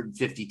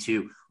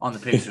 152 on the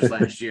Pacers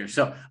last year.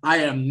 So I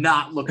am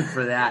not looking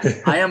for that.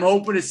 I am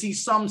hoping to see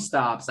some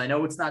stops. I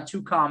know it's not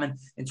too common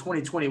in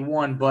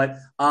 2021, but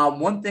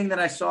one thing that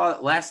I saw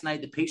last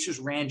night, the Pacers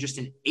ran just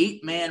an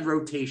 8-man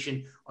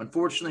rotation.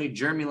 Unfortunately,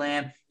 Jeremy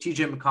Lamb,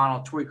 TJ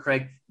McConnell, Torrey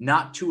Craig,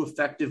 not too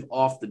effective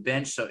off the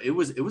bench. So it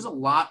was a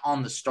lot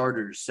on the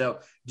starters. So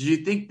do you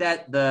think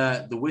that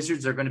the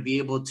Wizards are going to be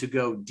able to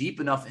go deep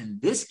enough in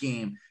this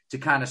game to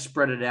kind of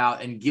spread it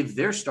out and give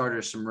their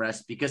starters some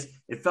rest? Because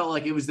it felt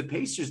like it was the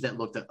Pacers that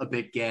looked a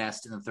bit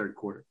gassed in the third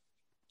quarter.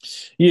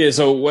 Yeah,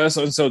 so Wes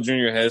Unseld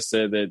Jr. has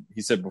said that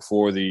he said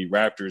before the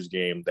Raptors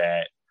game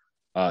that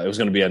it was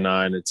going to be a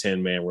 9 to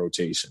 10-man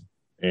rotation.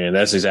 And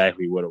that's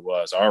exactly what it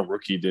was. Our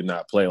rookie did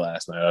not play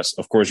last night.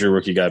 Of course, your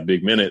rookie got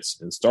big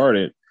minutes and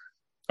started.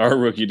 Our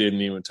rookie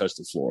didn't even touch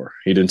the floor.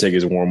 He didn't take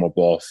his warm-up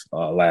off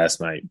last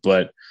night.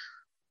 But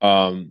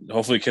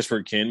Hopefully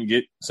Kispert can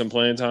get some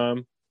playing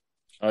time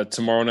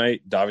tomorrow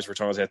night. Davis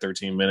Bertans had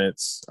 13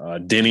 minutes.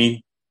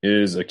 Denny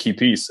is a key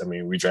piece. I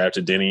mean, we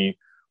drafted Denny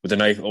with the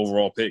 9th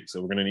overall pick,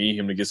 so we're going to need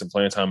him to get some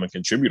playing time and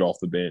contribute off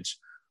the bench.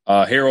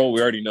 Harrell,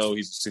 we already know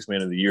he's a 6th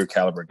man of the year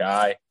caliber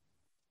guy.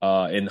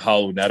 And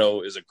Raul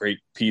Neto is a great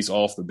piece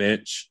off the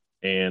bench.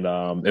 And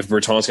if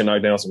Bertans can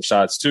knock down some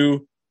shots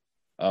too,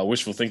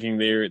 wishful thinking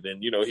there,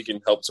 then, he can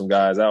help some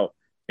guys out.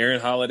 Aaron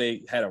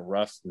Holiday had a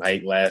rough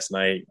night last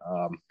night.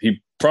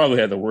 He probably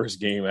had the worst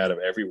game out of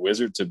every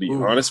Wizard, to be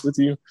honest with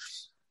you.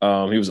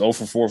 He was 0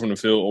 for 4 from the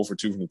field, 0 for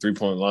 2 from the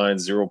three-point line,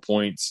 0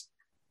 points.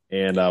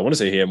 And I want to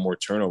say he had more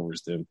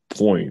turnovers than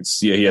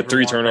points. Yeah, he had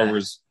 3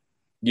 turnovers.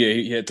 Yeah,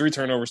 he had 3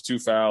 turnovers, 2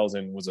 fouls,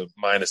 and was a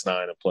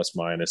 -9, a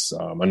plus-minus.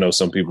 I know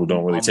some people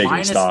don't really take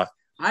any stock.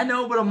 I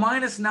know, but a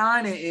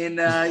 -9 in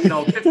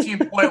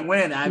 15-point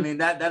win. I mean,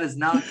 that is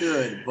not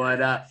good.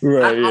 But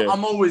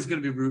I'm always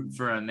going to be rooting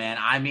for him, man.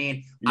 I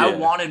mean, I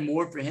wanted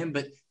more for him,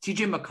 but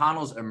TJ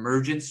McConnell's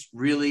emergence,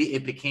 really,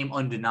 it became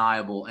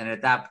undeniable. And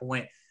at that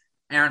point,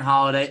 Aaron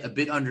Holiday, a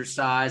bit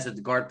undersized at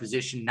the guard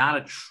position, not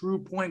a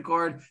true point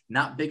guard,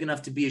 not big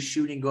enough to be a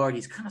shooting guard.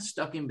 He's kind of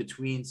stuck in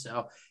between.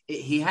 So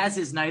he has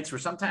his nights where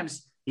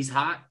sometimes he's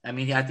hot. I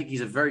mean, I think he's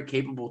a very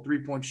capable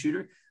 3-point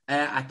shooter.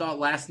 I thought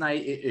last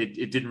night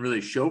it didn't really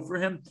show for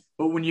him.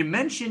 But when you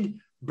mentioned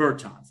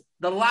Bertans,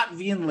 the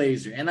Latvian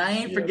laser, and I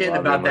ain't forgetting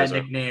about that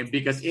nickname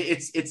because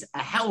it's a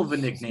hell of a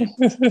nickname.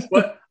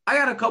 But I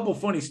got a couple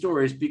funny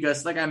stories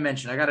because, like I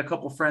mentioned, I got a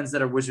couple friends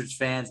that are Wizards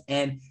fans,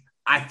 and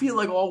I feel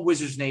like all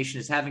Wizards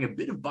Nation is having a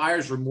bit of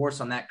buyer's remorse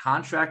on that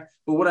contract.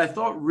 But what I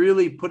thought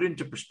really put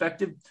into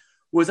perspective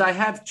was I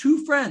have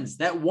 2 friends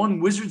that won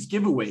Wizards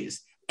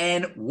giveaways.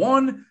 And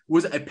one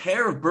was a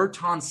pair of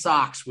Bertans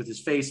socks with his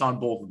face on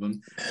both of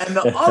them. And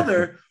the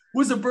other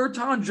was a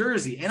Bertans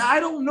jersey. And I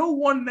don't know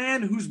one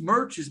man whose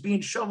merch is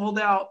being shoveled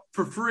out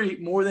for free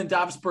more than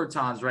Davis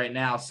Bertans right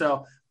now.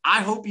 So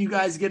I hope you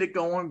guys get it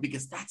going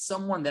because that's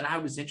someone that I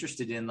was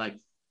interested in like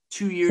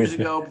 2 years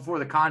ago before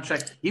the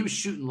contract. He was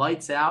shooting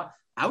lights out.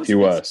 I was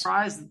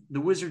surprised the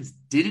Wizards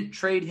didn't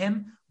trade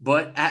him.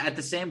 But at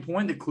the same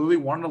point, they clearly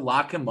wanted to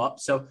lock him up.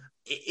 So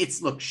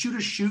look,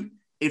 shooters shoot.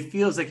 It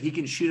feels like he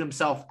can shoot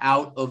himself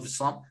out of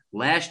slump.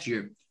 Last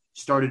year,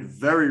 started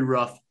very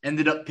rough,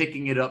 ended up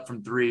picking it up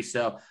from 3.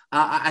 So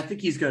I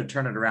think he's going to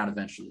turn it around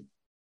eventually.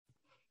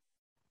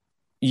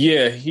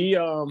 Yeah, he,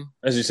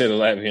 as you said, the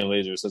Latvian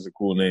Laser is such a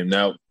cool name.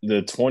 Now,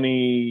 the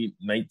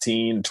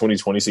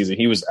 2019-2020 season,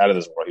 he was out of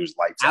this world. He was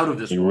lights out of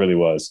this world. He really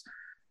was.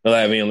 The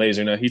Latvian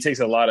Laser. Now, he takes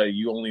a lot of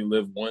you only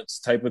live once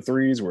type of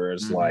threes, where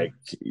it's like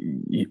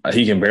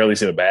he can barely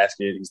see the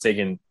basket. He's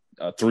taking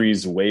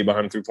threes way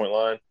behind the three-point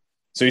line.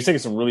 So he's taking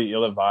some really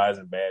ill-advised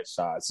and bad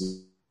shots.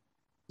 He's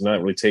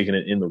not really taking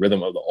it in the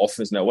rhythm of the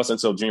offense. Now, Wes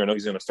Unseld Jr., I know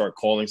he's going to start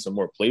calling some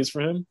more plays for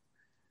him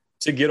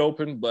to get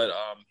open, but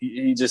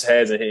he just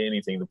hasn't hit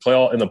anything. In the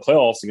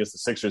playoffs against the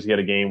Sixers, he had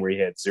a game where he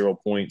had 0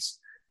 points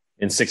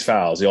and 6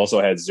 fouls. He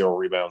also had 0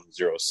 rebounds and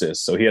 0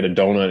 assists. So he had a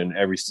donut in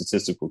every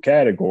statistical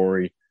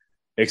category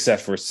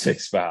except for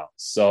 6 fouls.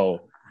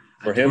 So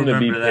for him to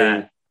be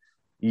paid –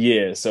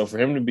 so for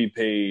him to be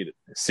paid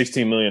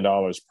 $16 million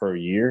per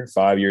year,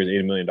 5 years,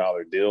 $80 million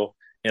deal,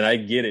 and I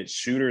get it.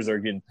 Shooters are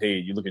getting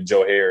paid. You look at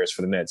Joe Harris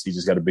for the Nets. He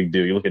just got a big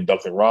deal. You look at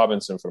Duncan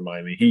Robinson for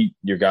Miami Heat.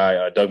 Your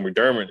guy, Doug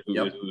McDermott,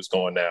 who's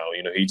going now.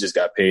 He just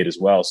got paid as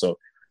well. So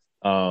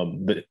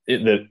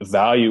the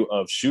value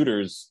of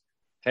shooters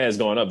has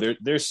gone up.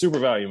 They're super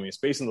value. I mean,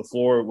 spacing the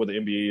floor, what the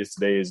NBA is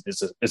today,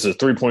 it's a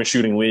 3-point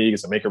shooting league.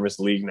 It's a make-or-miss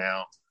league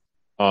now.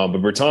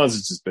 But Bertans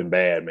has just been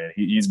bad, man.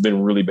 He's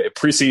been really bad.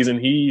 Preseason,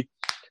 he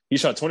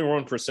shot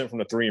 21% from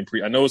the 3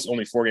 I know it's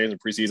only 4 games in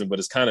preseason, but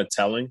it's kind of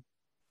telling.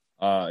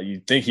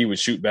 You'd think he would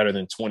shoot better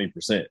than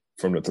 20%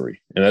 from the 3.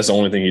 And that's the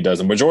only thing he does.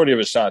 The majority of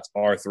his shots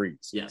are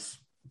threes. Yes.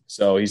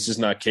 So he's just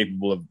not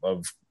capable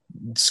of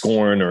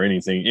scoring or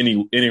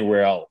anything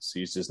anywhere else.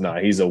 He's just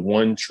not. He's a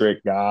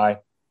one-trick guy.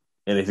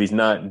 And if he's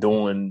not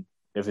going,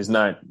 then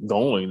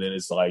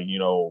it's like,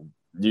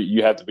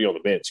 you have to be on the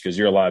bench because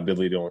you're a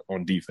liability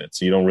on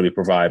defense. You don't really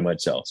provide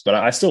much else. But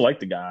I still like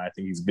the guy. I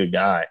think he's a good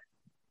guy.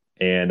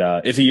 And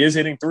if he is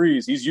hitting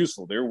threes, he's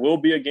useful. There will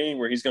be a game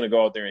where he's going to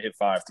go out there and hit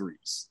 5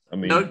 threes. I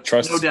mean, no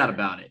doubt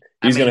about it.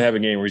 He's going to have a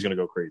game where he's going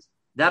to go crazy.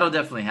 That'll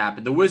definitely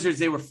happen. The Wizards,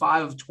 they were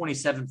 5 of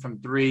 27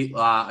 from 3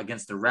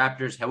 against the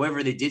Raptors.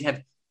 However, they did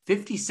have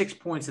 56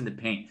 points in the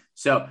paint.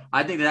 So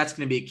I think that's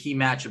going to be a key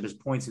matchup as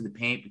points in the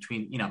paint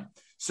between,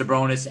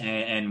 Sabonis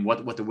and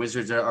what the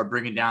Wizards are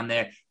bringing down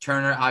there.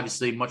 Turner,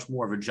 obviously, much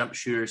more of a jump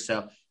shooter.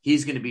 So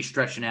he's going to be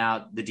stretching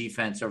out the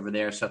defense over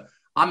there. So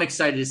I'm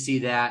excited to see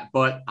that.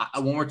 But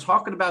when we're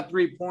talking about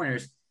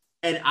 3-pointers,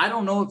 and I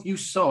don't know if you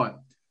saw it,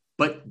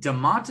 but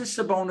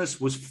Domantas Sabonis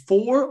was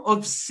 4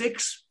 of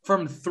 6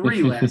 from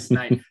 3 last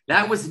night.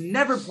 That was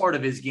never part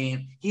of his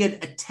game. He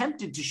had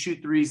attempted to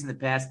shoot threes in the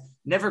past,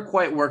 never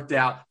quite worked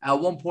out. At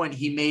one point,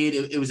 he made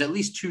it was at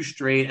least 2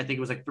 straight. I think it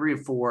was like 3 or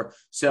 4.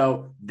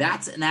 So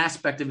that's an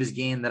aspect of his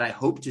game that I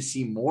hope to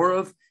see more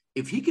of.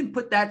 If he can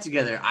put that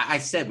together, I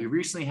said we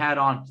recently had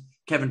on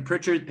Kevin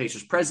Pritchard, the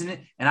Pacers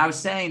president, and I was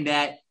saying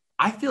that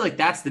I feel like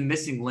that's the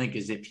missing link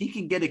is if he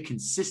can get a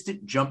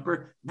consistent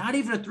jumper, not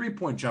even a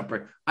 3-point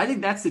jumper, I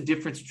think that's the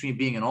difference between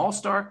being an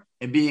all-star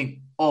and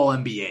being all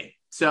NBA.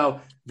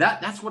 So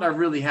that's what I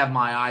really have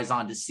my eyes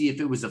on to see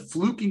if it was a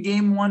fluke in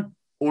game one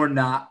or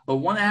not. But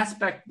one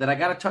aspect that I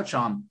got to touch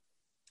on,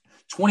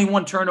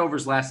 21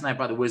 turnovers last night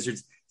by the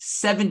Wizards,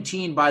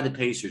 17 by the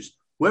Pacers.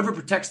 Whoever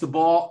protects the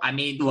ball, I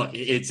mean, look,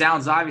 it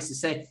sounds obvious to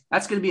say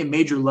that's going to be a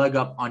major leg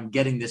up on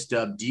getting this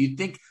dub. Do you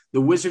think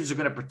the Wizards are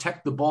going to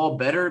protect the ball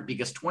better?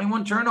 Because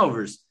 21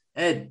 turnovers,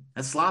 Ed,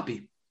 that's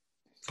sloppy.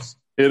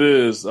 It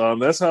is.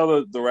 That's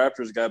how the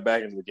Raptors got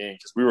back into the game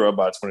because we were up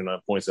by 29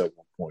 points at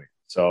one point.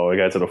 So it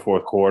got to the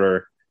fourth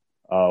quarter.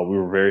 We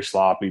were very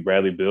sloppy.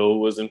 Bradley Beal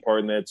was in part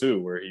in that too,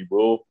 where he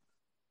will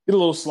get a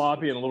little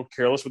sloppy and a little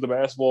careless with the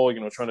basketball,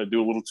 trying to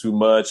do a little too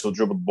much. He'll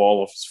dribble the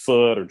ball off his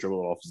foot or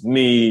dribble it off his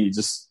knee,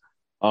 just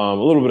a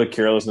little bit of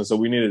carelessness. So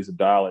we needed to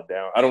dial it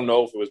down. I don't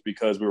know if it was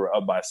because we were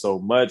up by so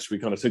much. We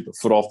kind of took the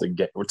foot off the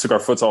gas, or took our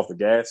foot off the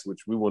gas,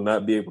 which we will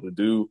not be able to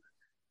do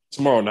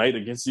tomorrow night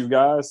against you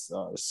guys.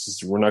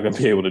 We're not going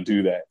to be able to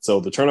do that. So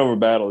the turnover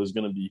battle is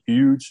going to be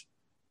huge.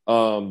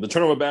 The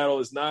turnover battle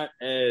is not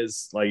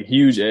as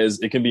huge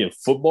as it can be in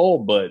football,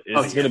 but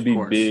it's going to be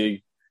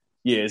big.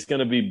 Yeah, it's going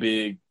to be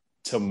big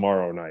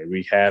tomorrow night.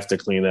 We have to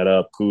clean that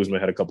up. Kuzma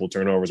had a couple of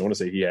turnovers. I want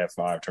to say he had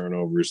 5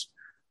 turnovers.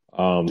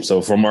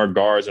 So from our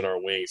guards and our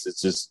wings,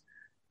 it's just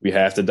we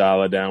have to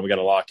dial it down. We got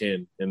to lock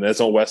in. And that's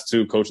on West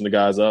too, coaching the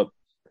guys up.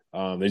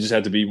 They just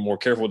have to be more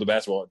careful with the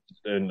basketball.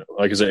 And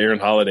like I said, Aaron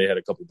Holiday had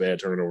a couple bad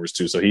turnovers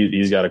too. So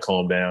he's got to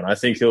calm down. I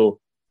think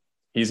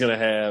he's going to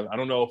have – I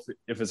don't know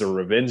if it's a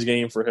revenge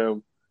game for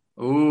him.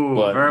 Ooh,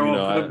 but, very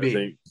well could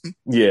be.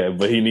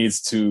 But he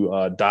needs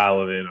to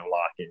dial it in and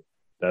lock in.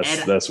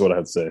 That's what I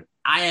have to say.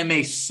 I am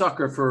a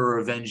sucker for a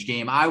revenge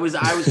game. I was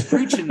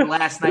preaching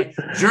last night,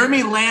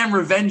 Jeremy Lamb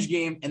revenge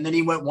game, and then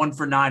he went 1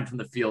 for 9 from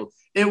the field.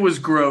 It was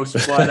gross,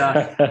 but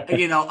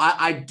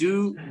I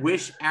do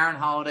wish Aaron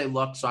Holiday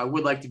luck. So I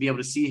would like to be able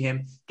to see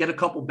him get a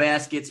couple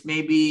baskets.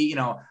 Maybe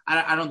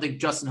I don't think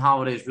Justin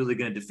Holiday is really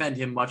going to defend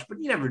him much, but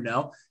you never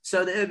know.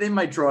 So they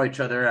might draw each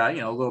other, a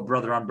little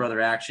brother on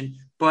brother action.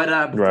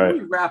 But before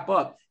we wrap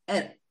up,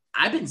 and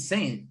I've been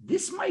saying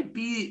this might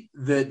be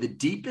the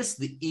deepest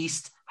the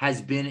East has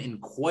been in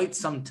quite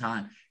some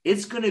time.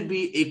 It's going to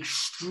be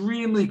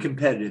extremely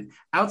competitive.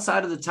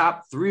 Outside of the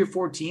top 3 or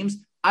 4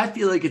 teams, I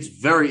feel like it's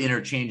very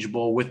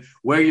interchangeable with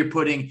where you're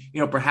putting,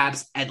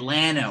 perhaps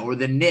Atlanta or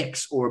the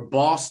Knicks or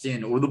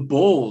Boston or the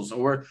Bulls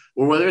or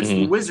whether it's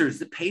the Wizards,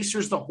 the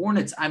Pacers, the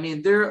Hornets. I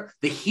mean, they're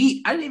the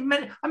Heat. I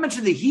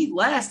mentioned the Heat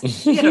last.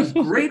 They had a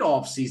great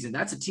offseason.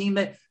 That's a team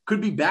that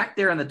could be back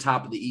there on the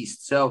top of the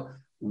East. So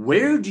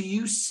where do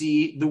you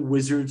see the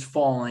Wizards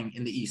falling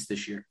in the East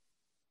this year?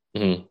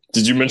 Mm-hmm.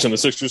 Did you mention the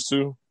Sixers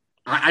too?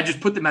 I just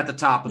put them at the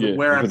top of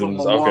where I put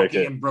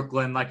Milwaukee and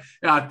Brooklyn.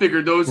 I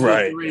figured those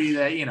were 3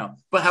 that,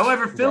 But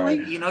however,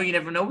 Philly, you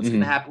never know what's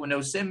going to happen with no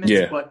Simmons.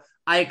 But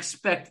I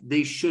expect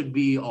they should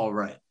be all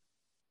right.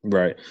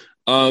 Right.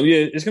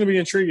 It's going to be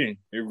intriguing.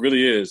 It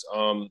really is.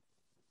 And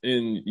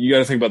you got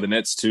to think about the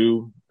Nets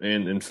too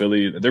and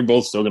Philly. They're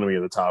both still going to be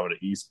at the top of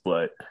the East,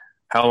 but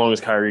how long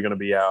is Kyrie going to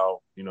be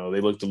out?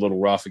 They looked a little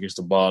rough against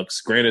the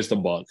Bucks. Granted, it's the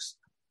Bucks.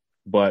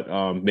 But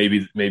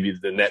maybe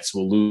the Nets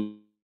will lose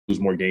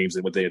more games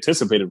than what they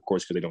anticipated, of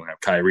course, because they don't have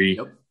Kyrie.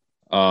 Yep.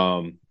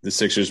 The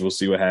Sixers, we'll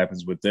see what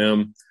happens with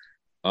them.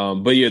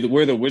 Where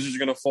the Wizards are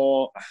going to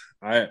fall,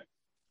 I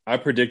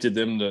predicted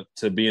them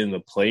to be in the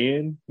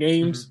play-in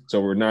games,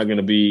 so we're not going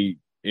to be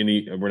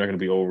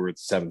over the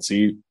 7th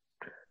seed.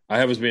 I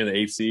have us being the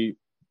 8th seed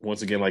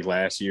once again, like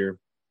last year.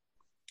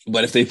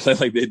 But if they play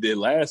like they did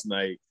last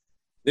night,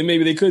 then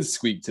maybe they could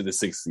squeak to the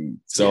 6th seed.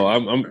 So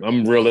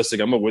I'm realistic.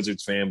 I'm a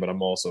Wizards fan, but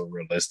I'm also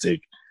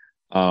realistic.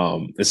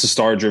 It's a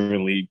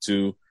star-driven league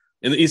too.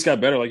 And the East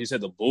got better, like you said.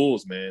 The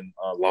Bulls, man,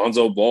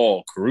 Lonzo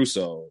Ball,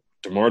 Caruso,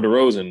 DeMar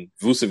DeRozan,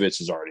 Vucevic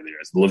is already there.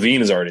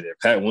 Levine is already there.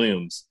 Pat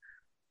Williams.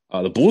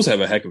 The Bulls have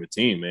a heck of a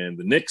team, man.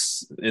 The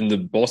Knicks and the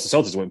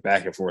Boston Celtics went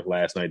back and forth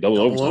last night. Double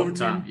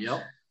overtime.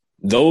 Yep.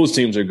 Those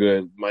teams are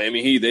good.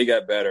 Miami Heat, they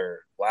got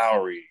better.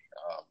 Lowry,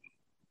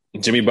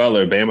 Jimmy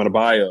Butler, Bam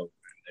Adebayo,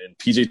 and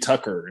PJ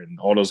Tucker, and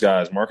all those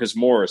guys. Marcus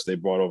Morris, they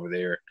brought over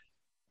there.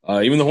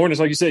 Even the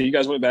Hornets, like you said, you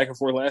guys went back and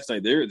forth last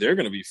night. They're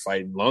going to be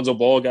fighting. Lonzo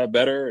Ball got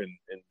better,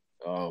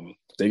 and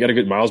they got a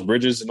good Miles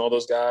Bridges and all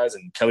those guys.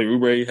 And Kelly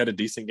Oubre had a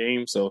decent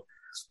game. So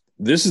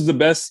this is the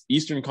best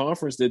Eastern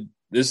Conference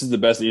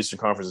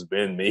has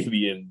been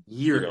maybe in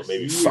years,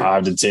 maybe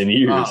 5 to 10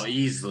 years. Oh,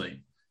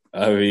 easily.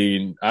 I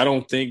mean, I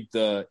don't think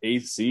the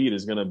 8th seed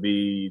is going to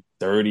be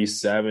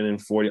 37 and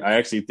 40. I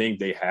actually think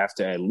they have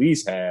to at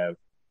least have.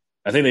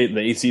 I think the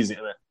 8th seed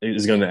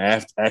is going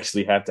to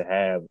actually have to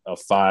have a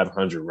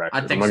 500 record.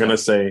 I'm not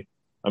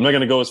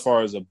going to go as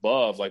far as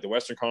above like the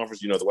Western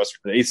Conference. The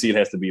 8th seed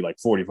has to be like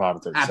 45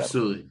 and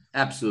 37.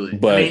 Absolutely.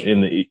 But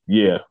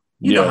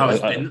how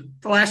it's been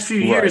the last few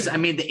years. I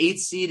mean, the 8th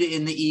seed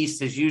in the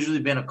East has usually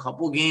been a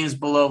couple games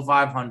below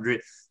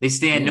 500. They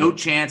stand no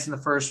chance in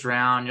the first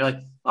round. You're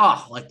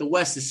like, the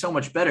West is so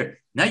much better.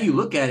 Now you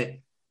look at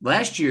it.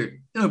 last year,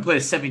 they only played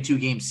a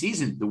 72-game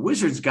season. The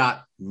Wizards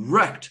got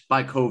wrecked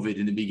by COVID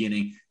in the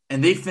beginning,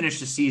 and they finished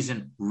the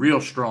season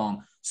real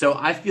strong. So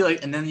I feel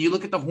like, and then you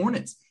look at the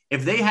Hornets.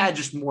 If they had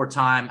just more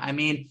time, I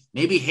mean,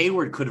 maybe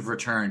Hayward could have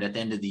returned at the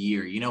end of the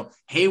year.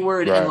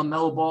 Hayward and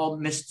LaMelo Ball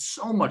missed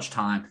so much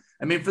time.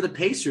 I mean, for the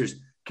Pacers,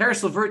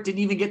 Karis LeVert didn't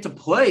even get to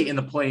play in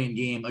the play-in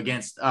game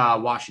against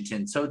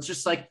Washington. So it's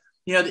just like,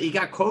 he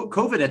got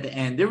COVID at the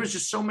end. There was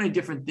just so many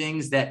different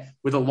things that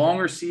with a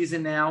longer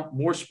season now,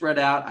 more spread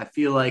out, I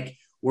feel like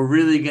we're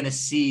really going to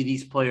see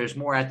these players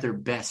more at their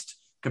best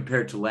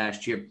compared to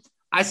last year.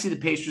 I see the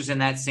Pacers in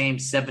that same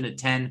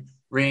 7-10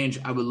 range.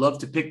 I would love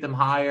to pick them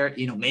higher.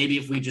 Maybe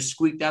if we just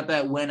squeaked out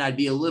that win, I'd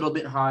be a little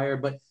bit higher,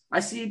 but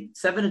I see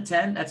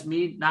 7-10. That's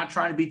me not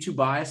trying to be too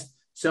biased.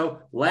 So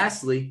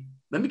lastly,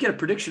 let me get a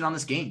prediction on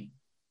this game.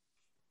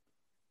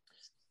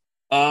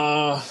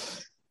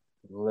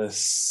 Let's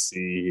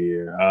see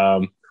here.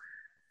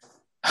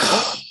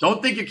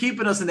 Don't think you're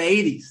keeping us in the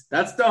 80s.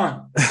 That's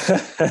done.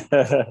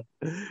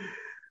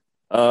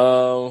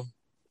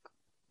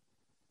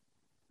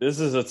 This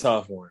is a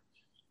tough one.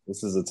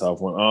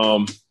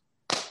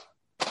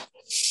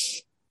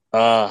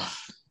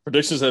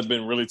 Predictions have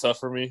been really tough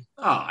for me.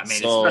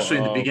 Especially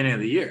in the beginning of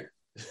the year.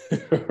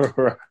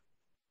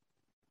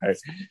 Right.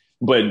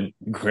 But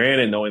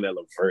granted, knowing that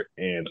LeVert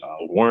and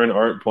Warren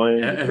aren't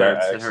playing, I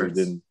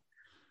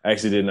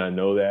actually did not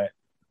know that.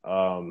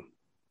 I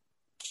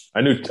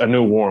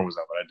knew Warren was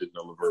out, but I didn't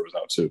know LeVert was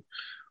out too.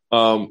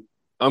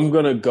 I'm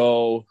gonna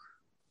go.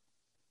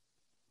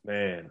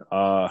 Man,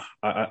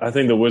 I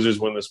think the Wizards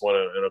win this one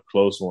in a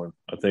close one.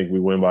 I think we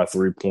win by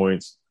 3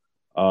 points,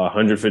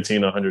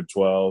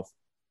 115-112,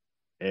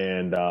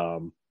 and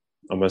I'm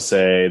gonna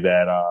say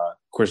that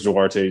Chris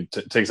Duarte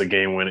takes a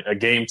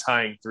game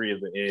tying three at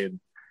the end,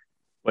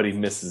 but he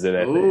misses it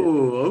at the end.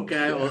 Oh,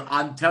 okay. Well,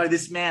 I'm telling you,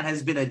 this man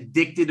has been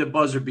addicted to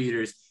buzzer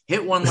beaters.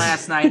 Hit one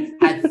last night,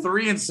 had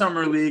 3 in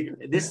summer league.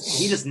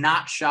 He does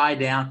not shy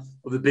down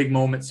of the big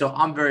moment. So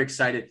I'm very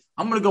excited.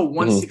 I'm going to go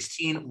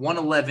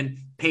 116-111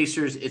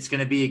 Pacers. It's going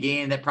to be a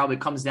game that probably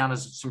comes down to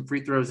some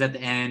free throws at the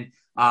end,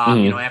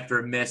 after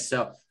a miss.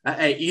 So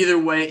either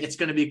way, it's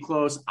going to be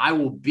close. I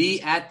will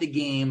be at the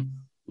game,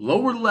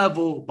 lower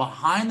level,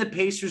 behind the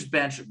Pacers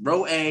bench,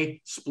 row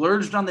A,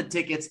 splurged on the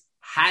tickets,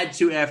 had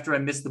to after I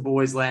missed the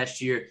boys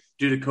last year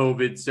due to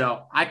COVID.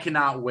 So I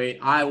cannot wait.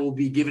 I will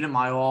be giving it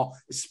my all.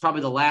 This is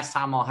probably the last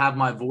time I'll have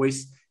my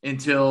voice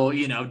until,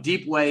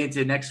 deep way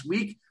into next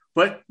week.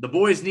 But the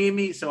boys need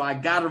me, so I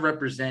got to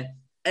represent.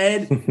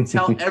 Ed,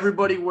 tell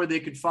everybody where they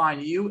could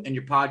find you and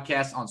your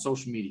podcast on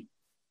social media.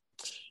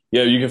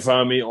 Yeah, you can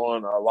find me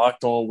on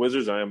Locked On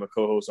Wizards. I am a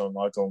co-host on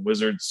Locked On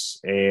Wizards,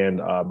 and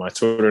my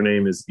Twitter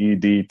name is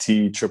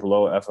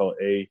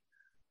EDTOOFLATT.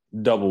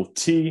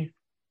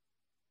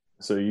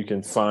 So you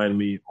can find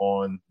me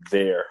on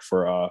there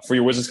for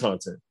your Wizards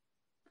content.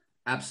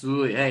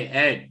 Absolutely. Hey,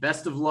 Ed,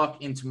 best of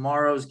luck in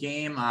tomorrow's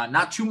game.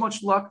 Not too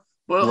much luck,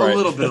 but a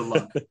little bit of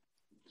luck.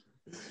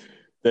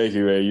 Thank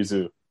you, Ed. You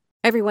too.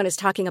 Everyone is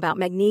talking about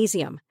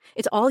magnesium.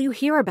 It's all you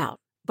hear about.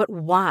 But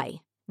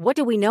why? What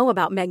do we know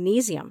about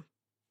magnesium?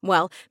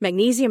 Well,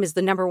 magnesium is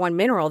the #1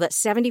 mineral that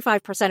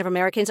 75% of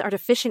Americans are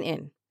deficient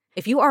in.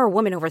 If you are a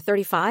woman over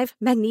 35,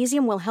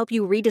 magnesium will help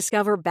you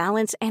rediscover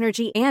balance,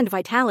 energy, and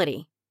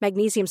vitality.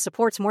 Magnesium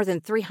supports more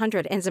than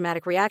 300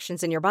 enzymatic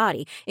reactions in your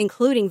body,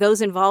 including those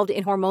involved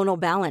in hormonal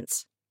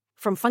balance.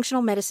 From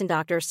functional medicine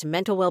doctors to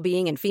mental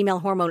well-being and female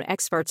hormone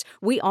experts,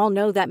 we all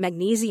know that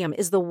magnesium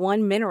is the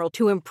one mineral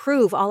to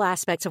improve all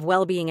aspects of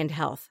well-being and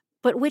health.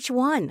 But which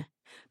one?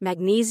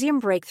 Magnesium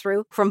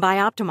Breakthrough from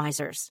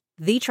Bioptimizers,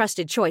 the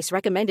trusted choice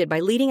recommended by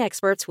leading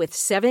experts with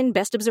 7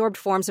 best-absorbed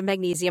forms of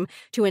magnesium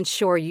to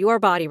ensure your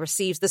body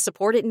receives the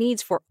support it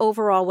needs for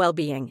overall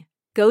well-being.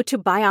 Go to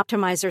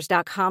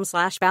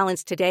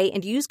bioptimizers.com/balance today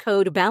and use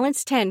code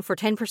BALANCE10 for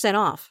 10%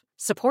 off.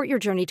 Support your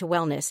journey to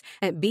wellness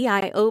at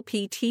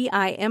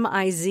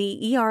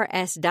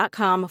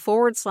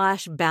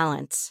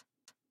bioptimizers.com/balance.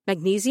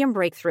 Magnesium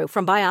Breakthrough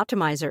from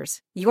Bioptimizers,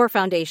 your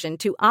foundation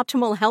to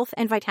optimal health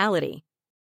and vitality.